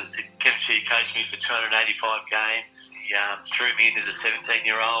 because as Kevin Sheedy coached me for 285 games. He threw me in as a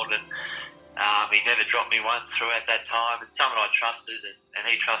 17-year-old, and he never dropped me once throughout that time. It's someone I trusted, and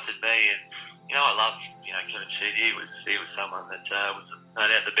he trusted me. And I loved Kevin Sheedy. He was someone that was no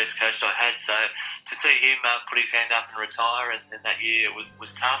doubt the best coach I had. So to see him put his hand up and retire in that year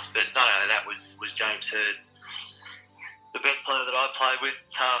was tough. But not only that was James Hurd. The best player that I played with,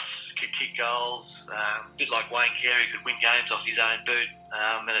 tough, could kick goals, a bit like Wayne Carey, could win games off his own boot,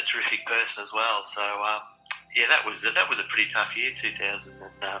 and a terrific person as well. So, that was a pretty tough year,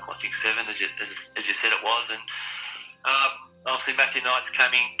 2007, as you said it was. And obviously Matthew Knight's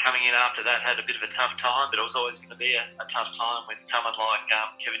coming in after that had a bit of a tough time, but it was always going to be a tough time when someone like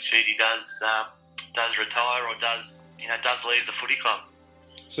Kevin Sheedy does retire or does leave the footy club.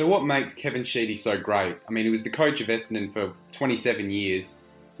 So what makes Kevin Sheedy so great? I mean, he was the coach of Essendon for 27 years,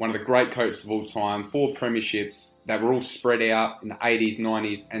 one of the great coaches of all time, 4 premierships that were all spread out in the 80s,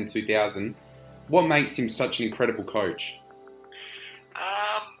 90s and 2000. What makes him such an incredible coach?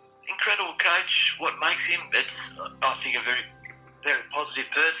 Incredible coach. What makes him? It's, I think, a very, very positive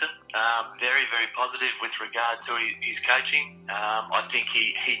person. Very, very positive with regard to his coaching. I think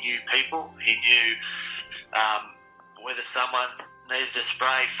he knew people. He knew whether someone needed to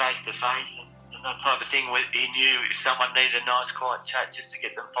spray face to face and that type of thing. He knew if someone needed a nice quiet chat just to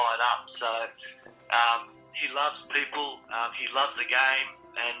get them fired up. So he loves people, he loves the game,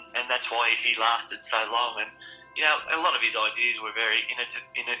 and that's why he lasted so long. And a lot of his ideas were very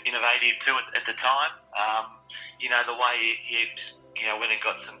innovative too at the time. The way he just went and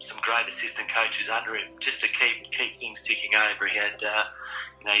got some great assistant coaches under him just to keep things ticking over. He had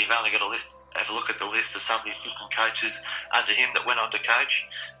you've only got to have a look at the list of some of the assistant coaches under him that went on to coach.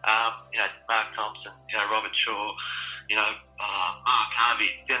 Mark Thompson, Robert Shaw, Mark Harvey,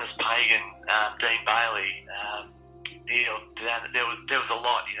 Dennis Pagan, Dean Bailey. There was a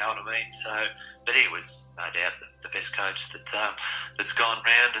lot, you know what I mean? So, but he was no doubt the best coach that's gone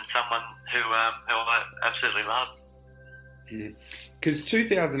round, and someone who I absolutely loved. Because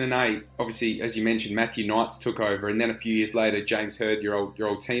 2008, obviously, as you mentioned, Matthew Knights took over, and then a few years later, James Hurd, your old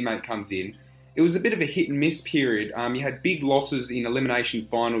teammate, comes in. It was a bit of a hit and miss period. You had big losses in elimination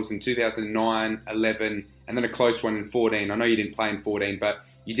finals in 2009, 11, and then a close one in 14. I know you didn't play in 14, but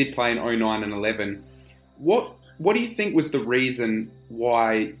you did play in 09 and 11. What do you think was the reason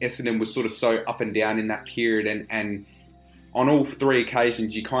why Essendon was sort of so up and down in that period, and on all 3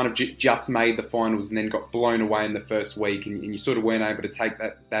 occasions, you kind of just made the finals and then got blown away in the first week, and you sort of weren't able to take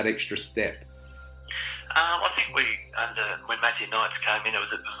that extra step? I think when Matthew Knights came in, it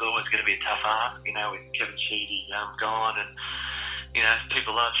was always going to be a tough ask, with Kevin Sheedy gone, and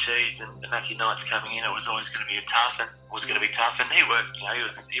people love Sheeds, and Matthew Knights coming in, it was always going to be tough, and he worked,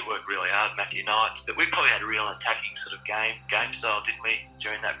 he worked really hard, Matthew Knights, but we probably had a real attacking sort of game style, didn't we,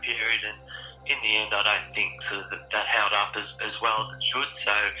 during that period, and in the end, I don't think sort of that held up as well as it should.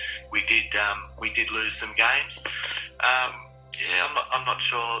 So we did lose some games. I'm not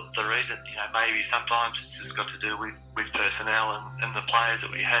sure the reason. Maybe sometimes it's just got to do with personnel and the players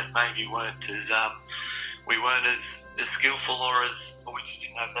that we had maybe weren't as skillful or we just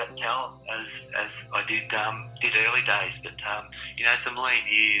didn't have that talent as I did early days. But some lean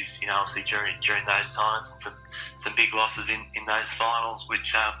years. Obviously during those times, and some big losses in those finals,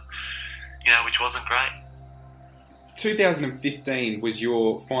 which wasn't great. 2015 was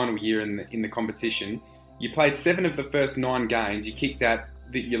your final year in the competition. You played 7 of the first 9 games. You kicked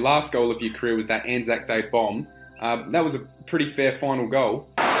your last goal of your career was that Anzac Day bomb. That was a pretty fair final goal.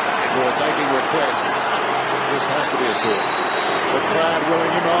 If we're taking requests, this has to be a tour. The crowd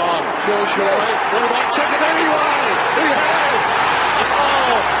willing him on. Killjoy, will he not check it anyway? He has!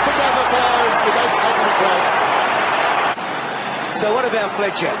 Oh, pick up the phones. We don't take requests. So what about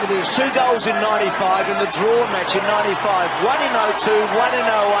Fletcher? 2 goals in 95 in the draw match in 95. 1 in 02, 1 in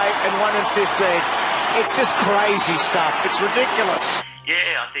 08 and 1 in 15. It's just crazy stuff. It's ridiculous.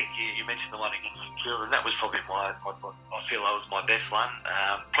 Yeah, I think you mentioned the one against St Kilda, and that was probably I feel that was my best one.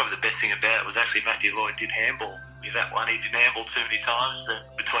 Probably the best thing about it was actually Matthew Lloyd did handball with that one. He didn't handball too many times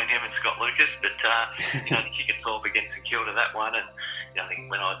between him and Scott Lucas, but to kick a 12 against St Kilda, that one, and I think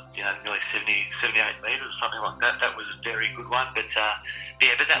when I nearly 78 metres or something like that, that was a very good one. But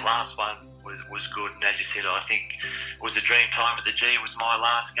but that last one was good, and as you said, I think it was a dream time at the G. It was my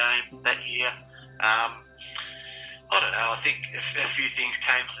last game that year. I don't know. I think a few things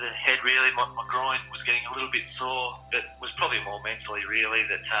came to the head. Really, my groin was getting a little bit sore, but was probably more mentally really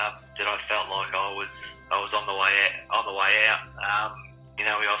that I felt like I was on the way out.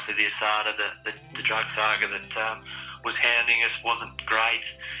 We obviously the ASADA, the drug saga that was hounding us wasn't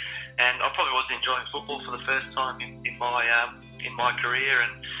great, and I probably wasn't enjoying football for the first time in my career.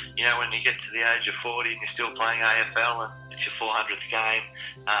 And when you get to the age of 40 and you're still playing AFL and it's your 400th game.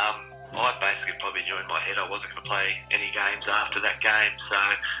 I basically probably knew in my head I wasn't going to play any games after that game. So,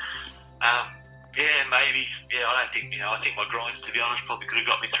 maybe. I don't think, I think my groins, to be honest, probably could have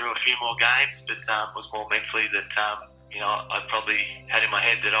got me through a few more games, but it was more mentally that, I probably had in my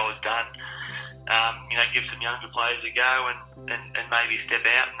head that I was done. Give some younger players a go and maybe step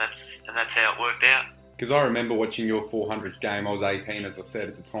out, and that's how it worked out. Because I remember watching your 400th game. I was 18, as I said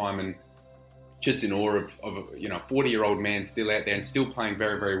at the time, and just in awe of a 40-year-old man still out there and still playing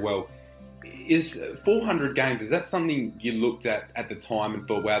very, very well. Is 400 games, is that something you looked at the time and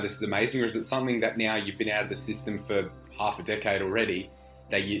thought, wow, this is amazing? Or is it something that now you've been out of the system for half a decade already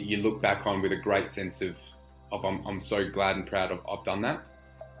that you look back on with a great sense of I'm so glad and proud I've done that?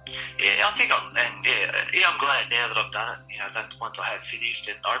 Yeah, I think I'm glad now that I've done it. That once I have finished,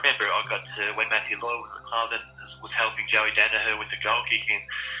 and I remember I got to when Matthew Lloyd was at the club and was helping Joey Danaher with the goal kicking,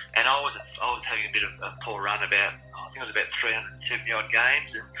 and I was having a bit of a poor run about. I think it was about 370 odd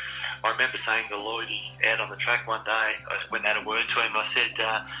games, and I remember saying to Lloydie out on the track one day, I went out a word to him. I said,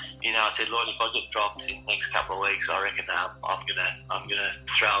 Lloyd, if I get dropped in the next couple of weeks, I reckon I'm gonna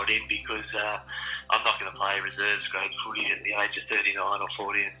throw it in because I'm not going to play reserves grade footy at the age of 39 or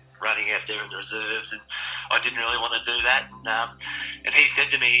 40 and running out there in the reserves, and I didn't really want to do that. And he said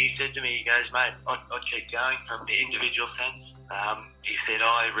to me, he goes, mate, I'd keep going from the individual sense. He said,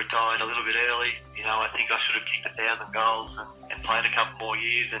 I retired a little bit early. I think I should have kicked 1,000 goals and played a couple more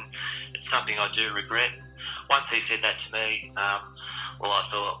years, and it's something I do regret. Once he said that to me, I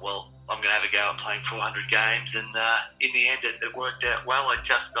thought, I'm going to have a go at playing 400 games, and in the end it worked out well. I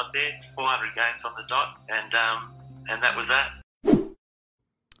just got there, 400 games on the dot, and that was that.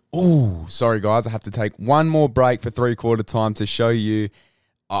 Oh, sorry guys, I have to take one more break for 3/4 time to show you.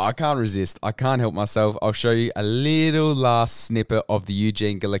 I can't resist. I can't help myself. I'll show you a little last snippet of the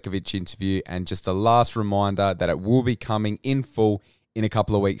Eugene Galekovic interview and just a last reminder that it will be coming in full in a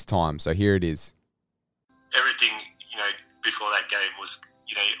couple of weeks' time. So here it is. Everything, before that game was,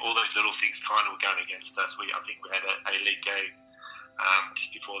 all those little things kind of were going against us. I think we had a league game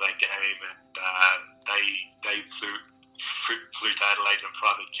just before that game, and they flew to Adelaide in a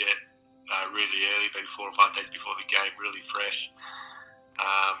private jet really early, maybe 4 or 5 days before the game, really fresh.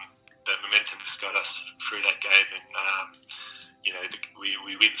 The momentum just got us through that game, and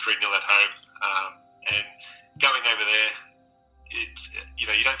we win 3-0 at home. And going over there,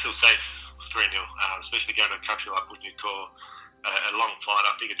 you don't feel safe 3-0, especially going to a country like Budnjikor. A long flight.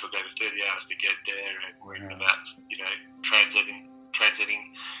 I think it took over 30 hours to get there, and we're about transiting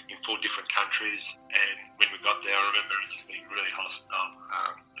in 4 different countries. And when we got there, I remember it just being really hostile.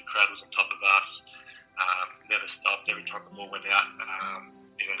 The crowd was on top of us, never stopped. Every time the ball went out,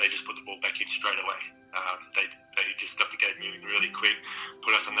 they just put the ball back in straight away. They just got the game moving really quick,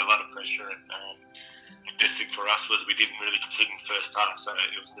 put us under a lot of pressure. And the best thing for us was we didn't really concede in the first half, so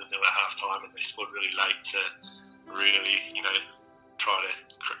it was nil at half time, and they scored really late to really, try to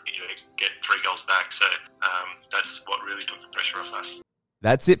get 3 goals back. So that's what really took the pressure off us.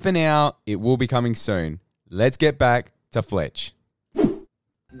 That's it for now. It will be coming soon. Let's get back to Fletch.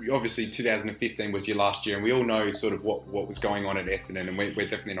 Obviously, 2015 was your last year, and we all know sort of what was going on at Essendon, and we're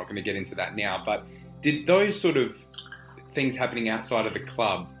definitely not going to get into that now. But did those sort of things happening outside of the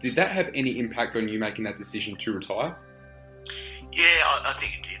club, did that have any impact on you making that decision to retire? Yeah, I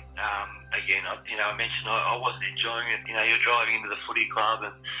think it did. Again, I mentioned I wasn't enjoying it. You're driving into the footy club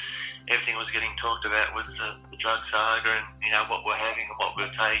and everything was getting talked about was the drug saga and, what we're having and what we were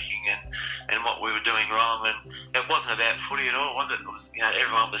taking and what we were doing wrong. And it wasn't about footy at all, was it? It was,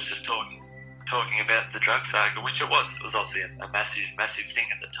 everyone was just talking about the drug saga, which it was obviously a massive thing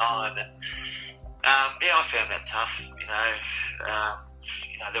at the time. And, I found that tough,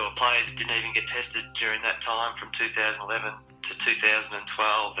 there were players that didn't even get tested during that time from 2011 to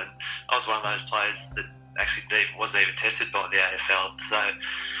 2012, and I was one of those players that actually wasn't even tested by the AFL. So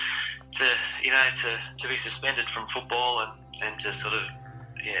to be suspended from football and to sort of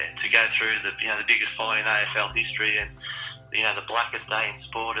to go through the biggest fine in AFL history and the blackest day in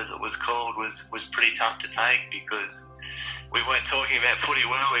sport, as it was called, was pretty tough to take, because we weren't talking about footy,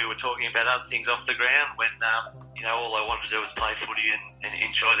 we were talking about other things off the ground when all I wanted to do was play footy and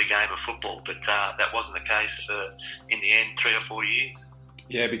enjoy the game of football. But that wasn't the case for, in the end, 3 or 4 years.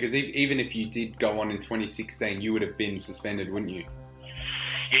 Yeah, because even if you did go on in 2016, you would have been suspended, wouldn't you?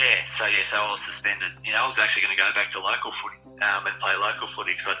 Yeah, so I was suspended. I was actually going to go back to local footy and play local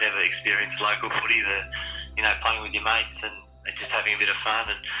footy because I'd never experienced local footy. Playing with your mates and just having a bit of fun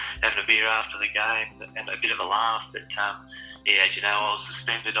and having a beer after the game and a bit of a laugh. But as you know, I was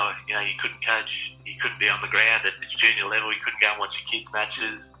suspended. You couldn't coach. You couldn't be on the ground at junior level. You couldn't go and watch your kids'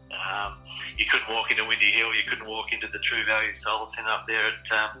 matches. You couldn't walk into Windy Hill. You couldn't walk into the True Value Solar Centre up there at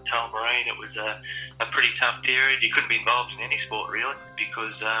Tullamarine. It was a pretty tough period. You couldn't be involved in any sport really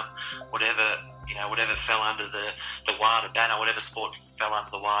because whatever fell under the WADA banner, whatever sport fell under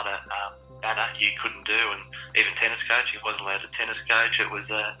the WADA banner, you couldn't do. And even tennis coaching, wasn't allowed to tennis coach. It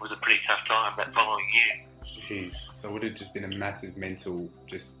was a pretty tough time that following year. Jeez. So it would have just been a massive mental,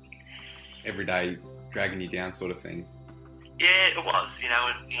 just every day dragging you down sort of thing. Yeah, it was,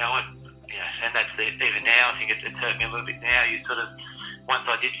 and that's it. Even now, I think it's hurt me a little bit now. You sort of, once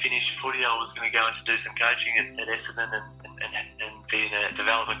I did finish footy, I was going to go in to do some coaching at Essendon and being a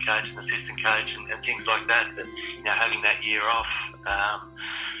development coach and assistant coach and things like that. But, having that year off,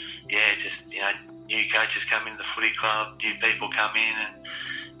 new coaches come into the footy club, new people come in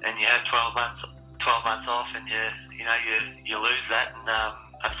and you have 12 months off and you lose that. And,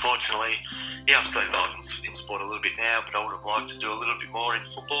 unfortunately, I'm still involved in sport a little bit now, but I would have liked to do a little bit more in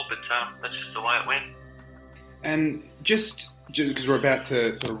football, but that's just the way it went. And just because we're about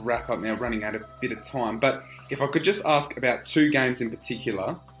to sort of wrap up now, running out of a bit of time, but if I could just ask about two games in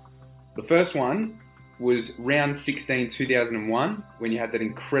particular. The first one was round 16, 2001, when you had that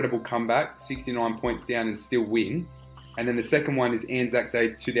incredible comeback, 69 points down and still win. And then the second one is Anzac Day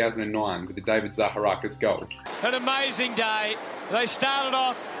 2009 with the David Zaharakis goal. An amazing day. They started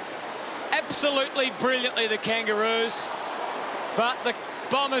off absolutely brilliantly, the Kangaroos. But the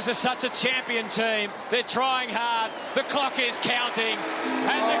Bombers are such a champion team. They're trying hard. The clock is counting.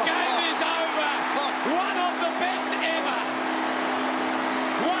 And the game is over. One of the best ever.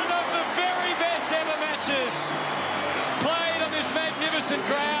 One of the very best ever matches played on this magnificent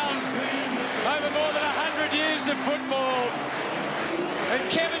ground over more than 100 years of football. And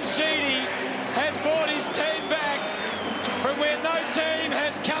Kevin Sheedy has brought his team back from where no team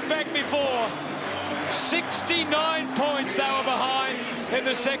has come back before. 69 points they were behind in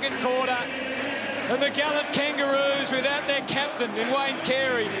the second quarter. And the gallant Kangaroos, without their captain in Wayne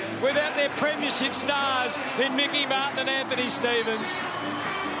Carey, without their premiership stars in Mickey Martin and Anthony Stevens,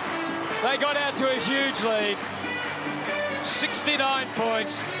 they got out to a huge lead. 69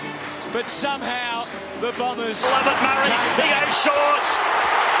 points. But somehow the Bombers... Love it, Murray. He goes short.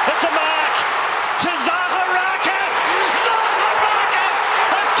 It's a mark to Zaharakis. Zaharakis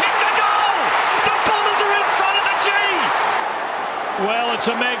has kicked a goal. The Bombers are in front of the G. Well, it's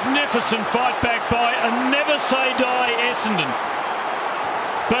a magnificent fight back by a never-say-die Essendon.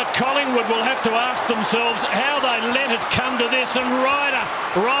 But Collingwood will have to ask themselves how they let it come to this. And Ryder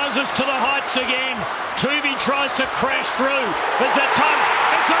rises to the heights again. Tuvey tries to crash through. There's that time.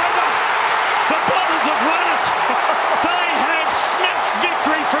 It's over. The Bombers have won it. They have snatched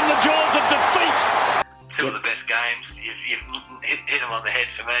victory from the jaws of defeat. Two of the best games. You've hit them on the head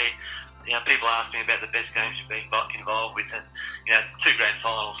for me. People ask me about the best games you've been involved with, and two grand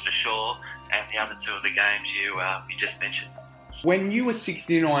finals for sure, and the other two of the games you just mentioned. When you were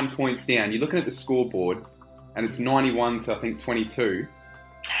 69 points down, you're looking at the scoreboard, and it's 91 to, I think, 22.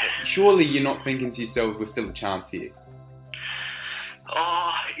 Surely you're not thinking to yourselves, we're still a chance here.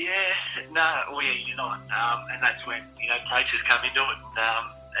 Oh, yeah. No, you're not. And that's when, coaches come into it.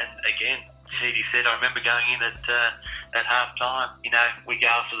 And again, Sheedy said, I remember going in at half time, we go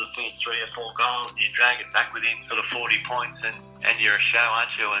after the first 3 or 4 goals and you drag it back within sort of 40 points and you're a show,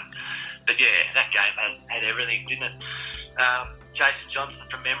 aren't you? But yeah, that game had everything, didn't it? Jason Johnson,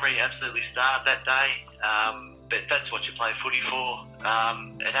 from memory, absolutely starred that day. But that's what you play footy for.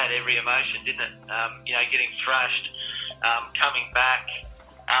 It had every emotion, didn't it? Getting thrashed, coming back.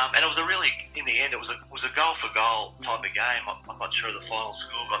 And it was in the end, it was a goal for goal type of game. I'm not sure of the final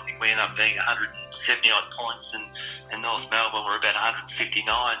score, but I think we ended up being 170 odd points, and North Melbourne were about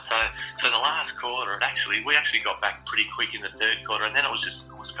 159. So the last quarter, we actually got back pretty quick in the third quarter, and then it was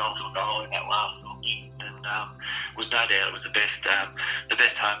goal for goal in that last little bit. And was no doubt it was the best home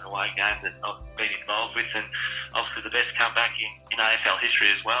and away game that I've been involved with, and obviously the best comeback in AFL history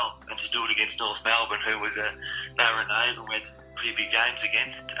as well. And to do it against North Melbourne, who was they were a neighbour, we had some pretty big games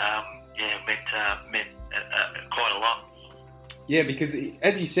against. Meant quite a lot. Yeah, because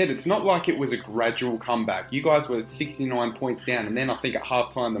as you said, it's not like it was a gradual comeback. You guys were 69 points down, and then I think at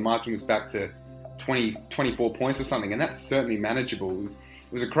halftime the margin was back to 24 points or something, and that's certainly manageable. It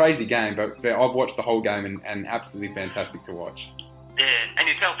was a crazy game, but I've watched the whole game and absolutely fantastic to watch. Yeah, and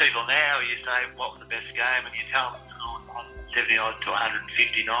you tell people now, you say, what was the best game? And you tell them the score was 170 odd to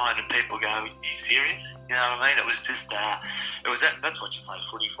 159, and people go, are you serious? You know what I mean? It was just, that's what you play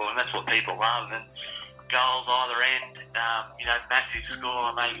footy for, and that's what people love. And goals either end, massive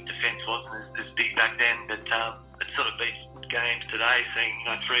score. Maybe defence wasn't as big back then, but it sort of beats games today, seeing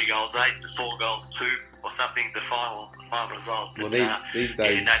 3 goals 8 to 4 goals 2 or something, the final result. But, well, these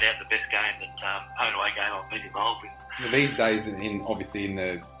days, no doubt the best game that home away game I've been involved with. Well, these days, obviously in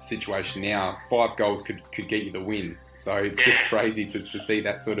the situation now, 5 goals could get you the win. So it's just crazy to see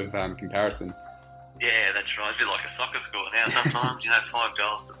that sort of comparison. Yeah, that's right. It's a bit like a soccer score now. Sometimes 5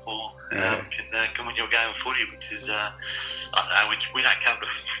 goals to 4 can win your game of footy, which is I don't know, which we don't come to.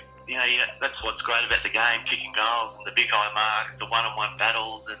 That's what's great about the game, kicking goals and the big high marks, the one-on-one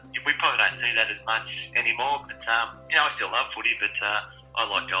battles, and we probably don't see that as much anymore. But I still love footy, but I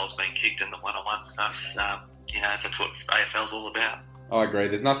like goals being kicked and the one-on-one stuff. That's what AFL's all about. I agree.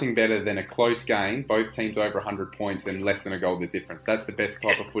 There's nothing better than a close game, both teams over 100 points and less than a goal the difference. That's the best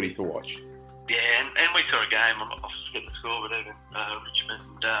type of footy to watch. Yeah, and we saw a game, I forget the score, but even Richmond,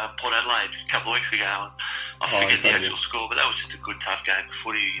 Port Adelaide a couple of weeks ago, and I forget the actual score, but that was just a good, tough game of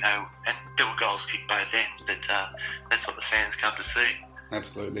footy, and there were goals kicked both ends, but that's what the fans come to see.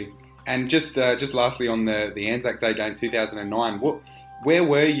 Absolutely. And just lastly on the Anzac Day game 2009, where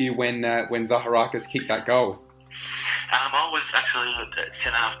were you when Zaharakis kicked that goal? I was actually at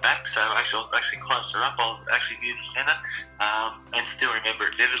centre-half back, so I was actually closer up. I was actually near the centre, and still remember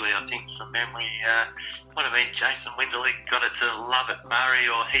it vividly. I think from memory, might have been Jason Winderlich got it to Lovett Murray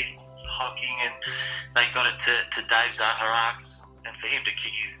or Heath Hocking, and they got it to Dave Zaharakis, and for him to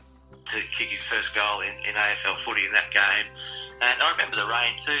kick his first goal in AFL footy in that game. And I remember the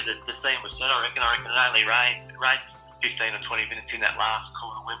rain too. The scene was set. I reckon it only rained 15 or 20 minutes in that last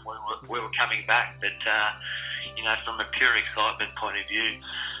quarter when we were coming back, but from a pure excitement point of view,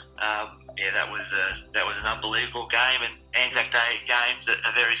 that was an unbelievable game. And Anzac Day games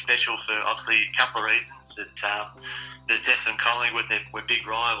are very special for obviously a couple of reasons. That the Essendon and Collingwood were big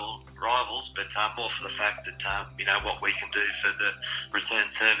rivals, but more for the fact that what we can do for the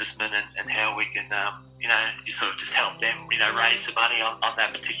returned servicemen and how we can you sort of just help them raise some money on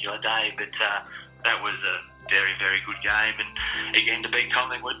that particular day. But that was a very, very good game, and again to beat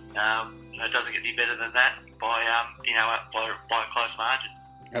Collingwood, it doesn't get any better than that by a close margin.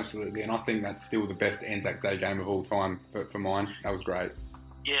 Absolutely, and I think that's still the best Anzac Day game of all time for mine. That was great.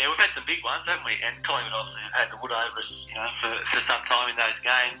 Yeah, we've had some big ones, haven't we? And Collingwood obviously have had the wood over us, for some time in those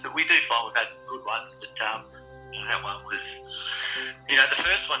games. But we do find we've had some good ones. But that one was, the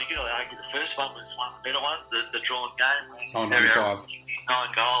first one. You can argue the first one was one of the better ones. The drawn game. 95. Kicked his 9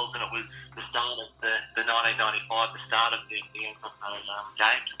 goals, and it was the start of the 1995, the start of the Anzac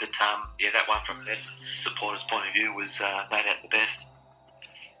games. But that one from an Essendon supporters' point of view was no doubt the best.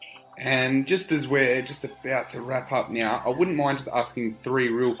 And just as we're just about to wrap up now, I wouldn't mind just asking 3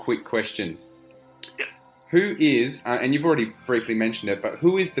 real quick questions. Yep. Who is, and you've already briefly mentioned it, but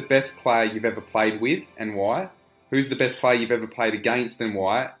who is the best player you've ever played with and why? Who's the best player you've ever played against and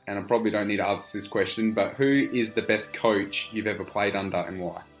why? And I probably don't need to answer this question, but who is the best coach you've ever played under and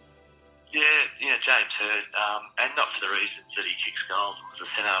why? Yeah, James Hird, and not for the reasons that he kicks goals and was a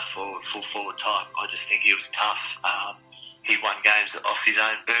centre forward, full forward type. I just think he was tough. He won games off his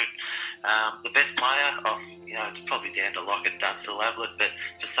own boot. The best player, it's probably down to Lockett, Dunstall, Ablett, but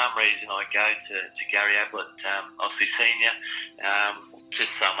for some reason I go to Gary Ablett, obviously senior,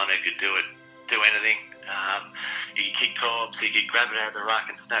 just someone who could do anything. He could kick tops, he could grab it out of the ruck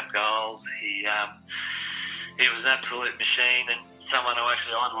and snap goals. He was an absolute machine, and someone who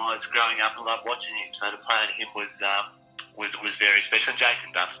actually idolised growing up and loved watching him. So to play at him was very special. And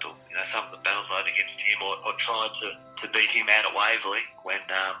Jason Dunstall, some of the battles I had against him or tried to beat him out at Waverley when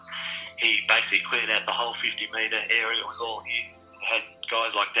he basically cleared out the whole 50-metre area. It was all his. Had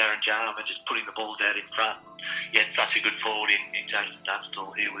guys like Darren Jarman just putting the balls out in front. He had such a good forward in Jason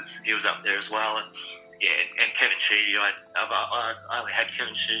Dunstall. He was up there as well. And Kevin Sheedy. I only had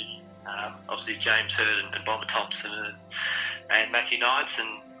Kevin Sheedy. Obviously James Hird and Bomber Thompson and Matthew Knights, and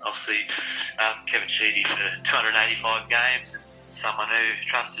obviously Kevin Sheedy for 285 games. And someone who I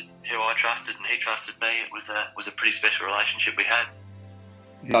trusted, and he trusted me. It was a pretty special relationship we had.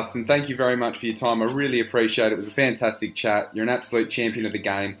 Dustin, thank you very much for your time. I really appreciate it. It was a fantastic chat. You're an absolute champion of the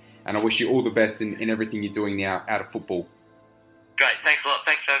game, and I wish you all the best in everything you're doing now out of football. Great, thanks a lot.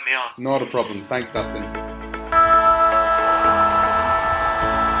 Thanks for having me on. Not a problem. Thanks, Dustin.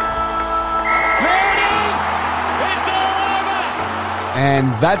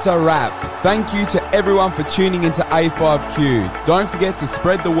 And that's a wrap. Thank you to everyone for tuning into A5Q. Don't forget to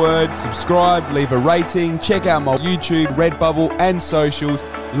spread the word, subscribe, leave a rating, check out my YouTube, Redbubble and socials.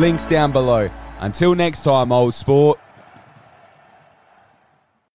 Links down below. Until next time, old sport.